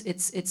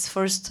 It's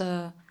first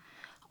on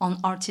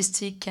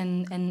artistic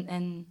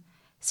and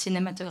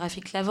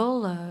cinematographic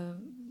level.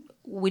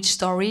 Which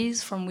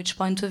stories, from which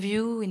point of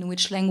view, in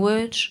which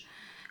language,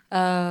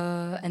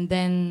 and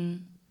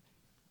then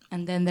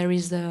there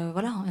is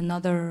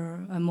another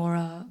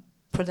more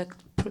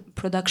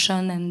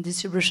production and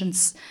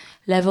distributions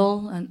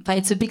level, and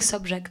it's a big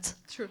subject.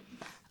 True.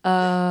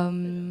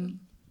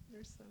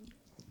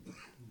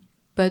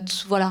 But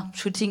voilà,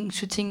 shooting,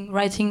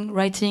 writing,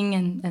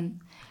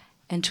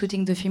 and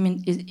shooting the film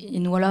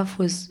in Wolof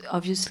was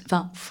obviously,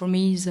 for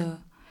me,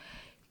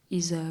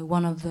 is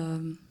one of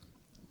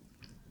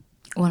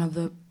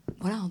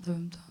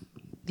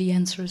the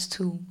answers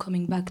to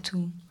coming back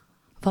to.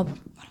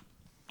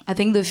 I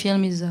think the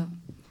film is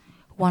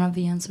one of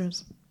the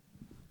answers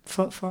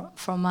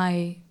for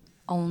my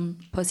own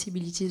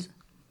possibilities.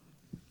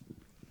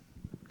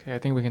 Okay, I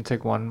think we can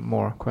take one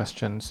more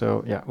question.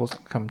 So yeah, we'll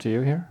come to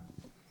you here.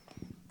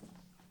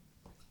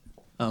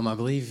 I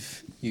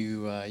believe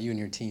you and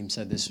your team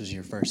said this was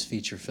your first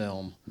feature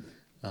film.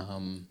 I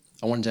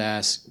wanted to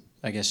ask,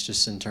 I guess,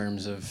 just in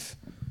terms of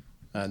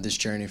this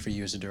journey for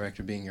you as a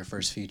director being your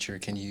first feature,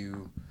 can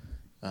you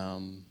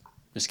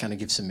just kind of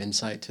give some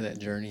insight to that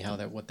journey,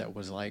 what that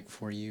was like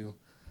for you,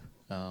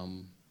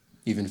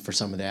 even for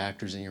some of the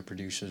actors and your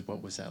producers.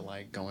 What was that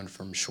like going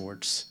from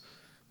shorts,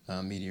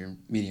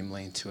 medium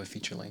length to a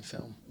feature length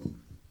film?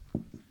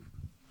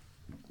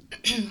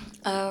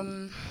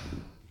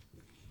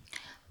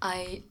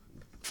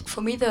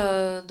 For me,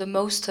 the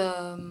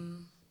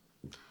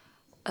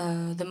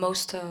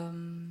most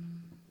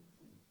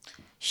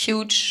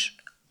huge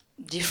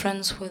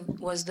difference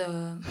was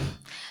the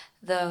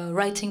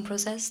writing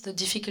process. The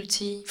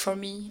difficulty for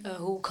me,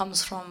 who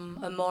comes from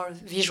a more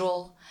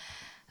visual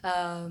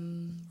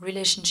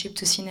relationship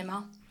to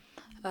cinema.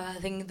 I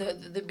think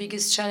the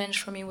biggest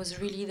challenge for me was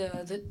really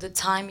the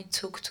time it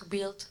took to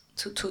build,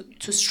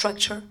 to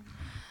structure.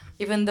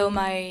 Even though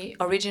my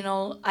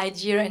original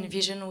idea and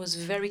vision was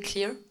very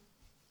clear,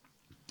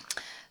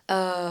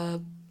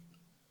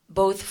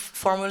 both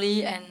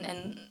formally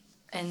and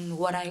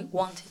what I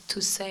wanted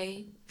to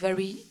say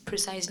very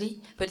precisely,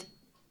 but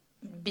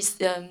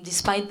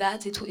despite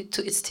that, it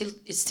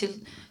still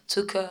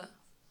took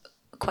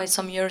quite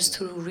some years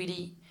to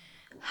really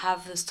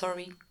have the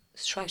story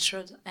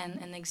structured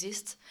and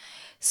exist.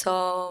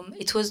 So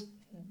it was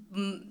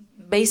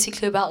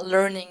basically about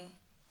learning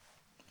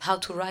how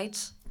to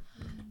write,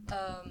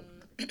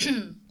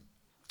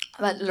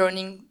 about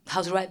learning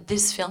how to write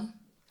this film,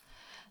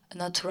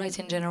 not to write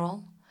in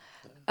general.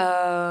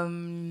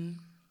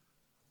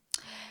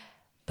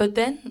 But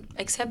then,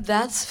 except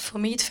that, for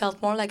me it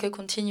felt more like a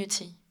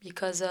continuity,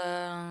 because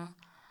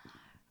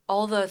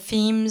all the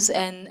themes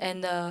and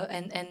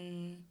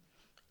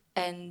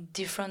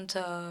different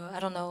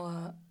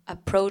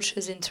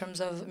approaches in terms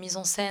of mise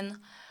en scène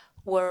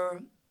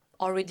were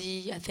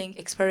already, I think,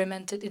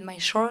 experimented in my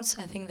shorts.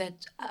 I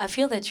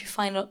feel that you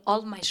find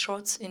all my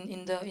shorts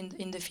in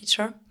the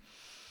feature,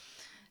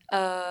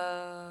 and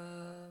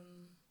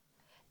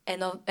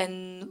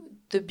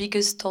the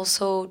biggest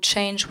also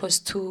change was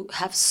to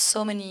have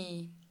so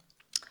many.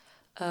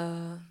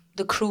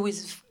 The crew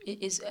is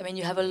I mean,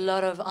 you have a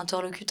lot of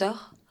interlocuteurs.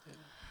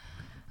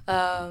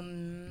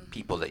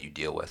 People that you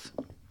deal with.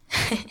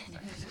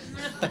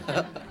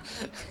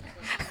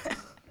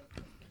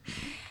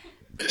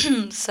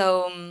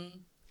 So,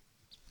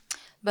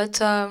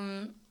 but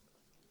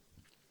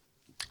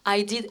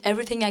I did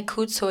everything I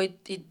could so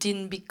it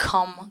didn't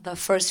become the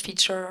first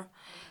feature,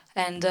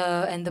 and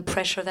the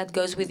pressure that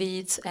goes with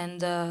it,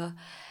 and the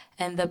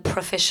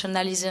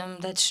professionalism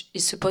that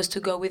is supposed to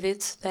go with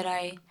it, that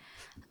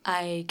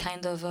I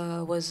kind of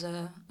was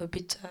a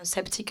bit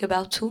skeptic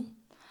about too.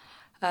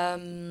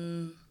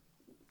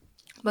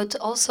 But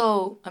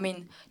also, I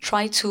mean,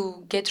 try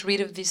to get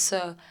rid of this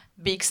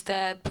big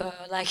step,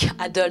 like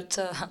adult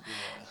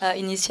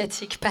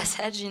initiatic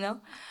passage,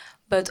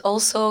 but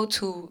also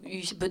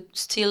but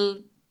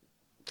still,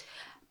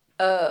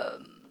 to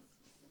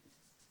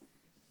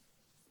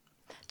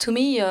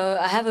me,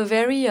 I have a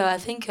very, I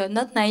think,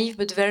 not naive,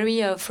 but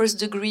very first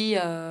degree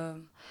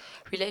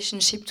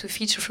relationship to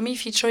feature. For me,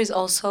 feature is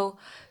also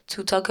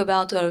to talk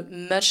about a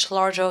much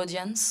larger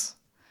audience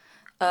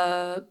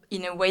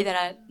in a way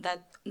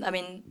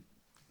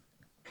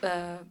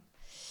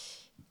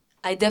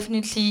I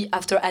definitely,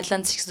 after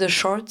Atlantics the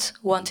short,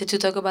 wanted to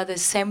talk about the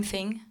same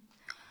thing,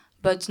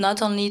 but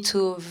not only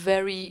to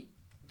very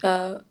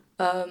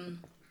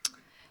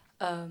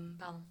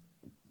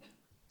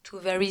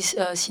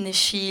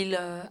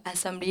cinephile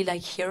assembly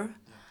like here,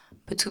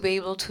 but to be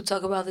able to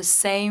talk about the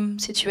same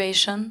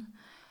situation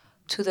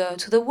to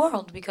the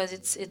world, because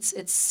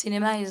it's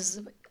cinema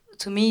is,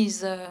 to me,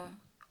 is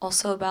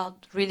also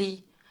about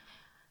really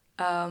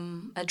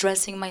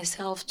addressing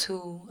myself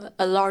to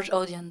a large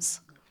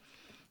audience,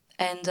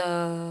 and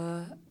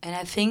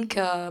I think,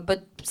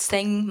 but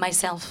staying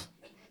myself,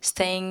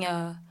 staying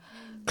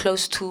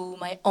close to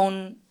my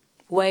own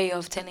way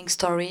of telling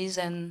stories,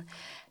 and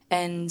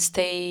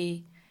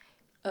stay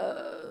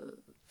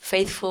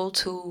faithful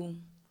to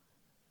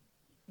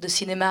the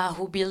cinema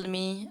who built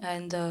me,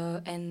 and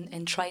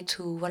try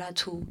to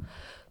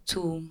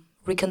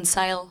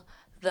reconcile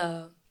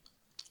the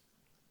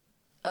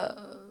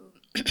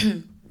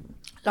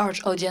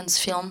large audience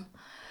film,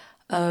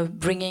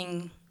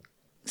 bringing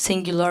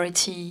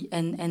singularity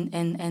and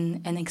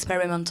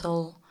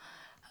experimental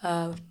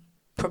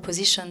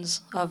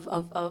propositions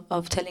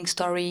of telling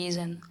stories,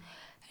 and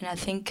I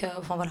think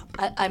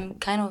I'm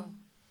kind of,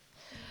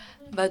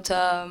 but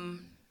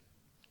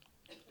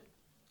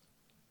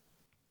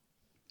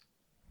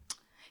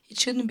it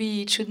shouldn't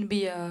be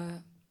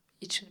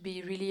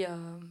really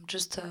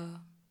just.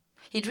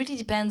 It really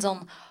depends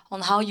on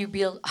how you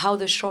build, how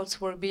the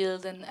shorts were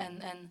built, and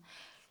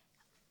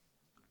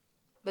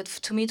but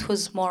to me it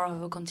was more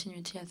of a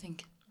continuity, I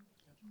think.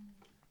 I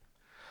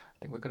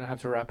think we're going to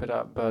have to wrap it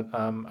up, but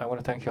I want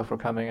to thank you all for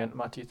coming, and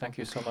Mati, thank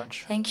you so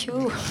much. Thank you.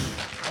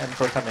 And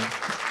for coming.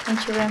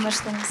 Thank you very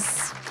much,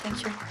 Dennis.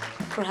 Thank you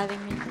for having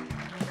me.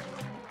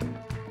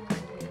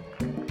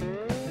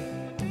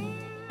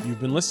 You've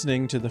been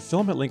listening to the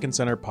Film at Lincoln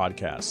Center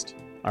podcast.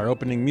 Our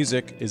opening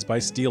music is by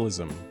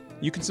Steelism.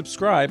 You can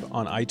subscribe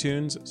on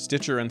iTunes,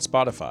 Stitcher, and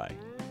Spotify.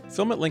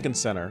 Film at Lincoln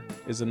Center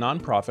is a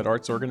nonprofit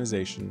arts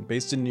organization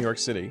based in New York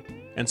City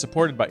and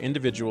supported by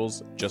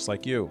individuals just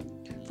like you.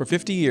 For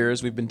 50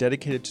 years, we've been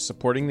dedicated to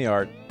supporting the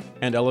art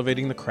and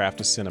elevating the craft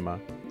of cinema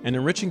and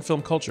enriching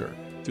film culture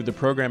through the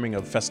programming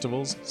of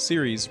festivals,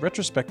 series,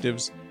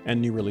 retrospectives, and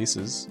new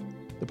releases,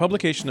 the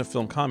publication of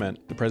Film Comment,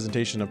 the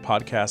presentation of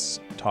podcasts,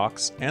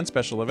 talks, and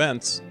special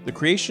events, the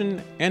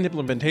creation and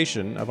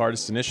implementation of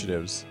artist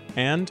initiatives,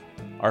 and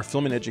our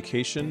film and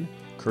education,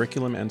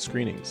 curriculum, and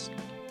screenings.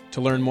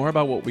 To learn more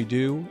about what we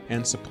do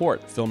and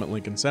support Film at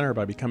Lincoln Center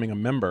by becoming a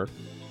member,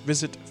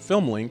 visit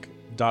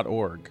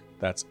filmlinc.org.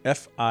 That's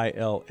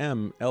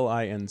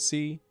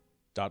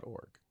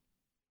FILMLINC.org.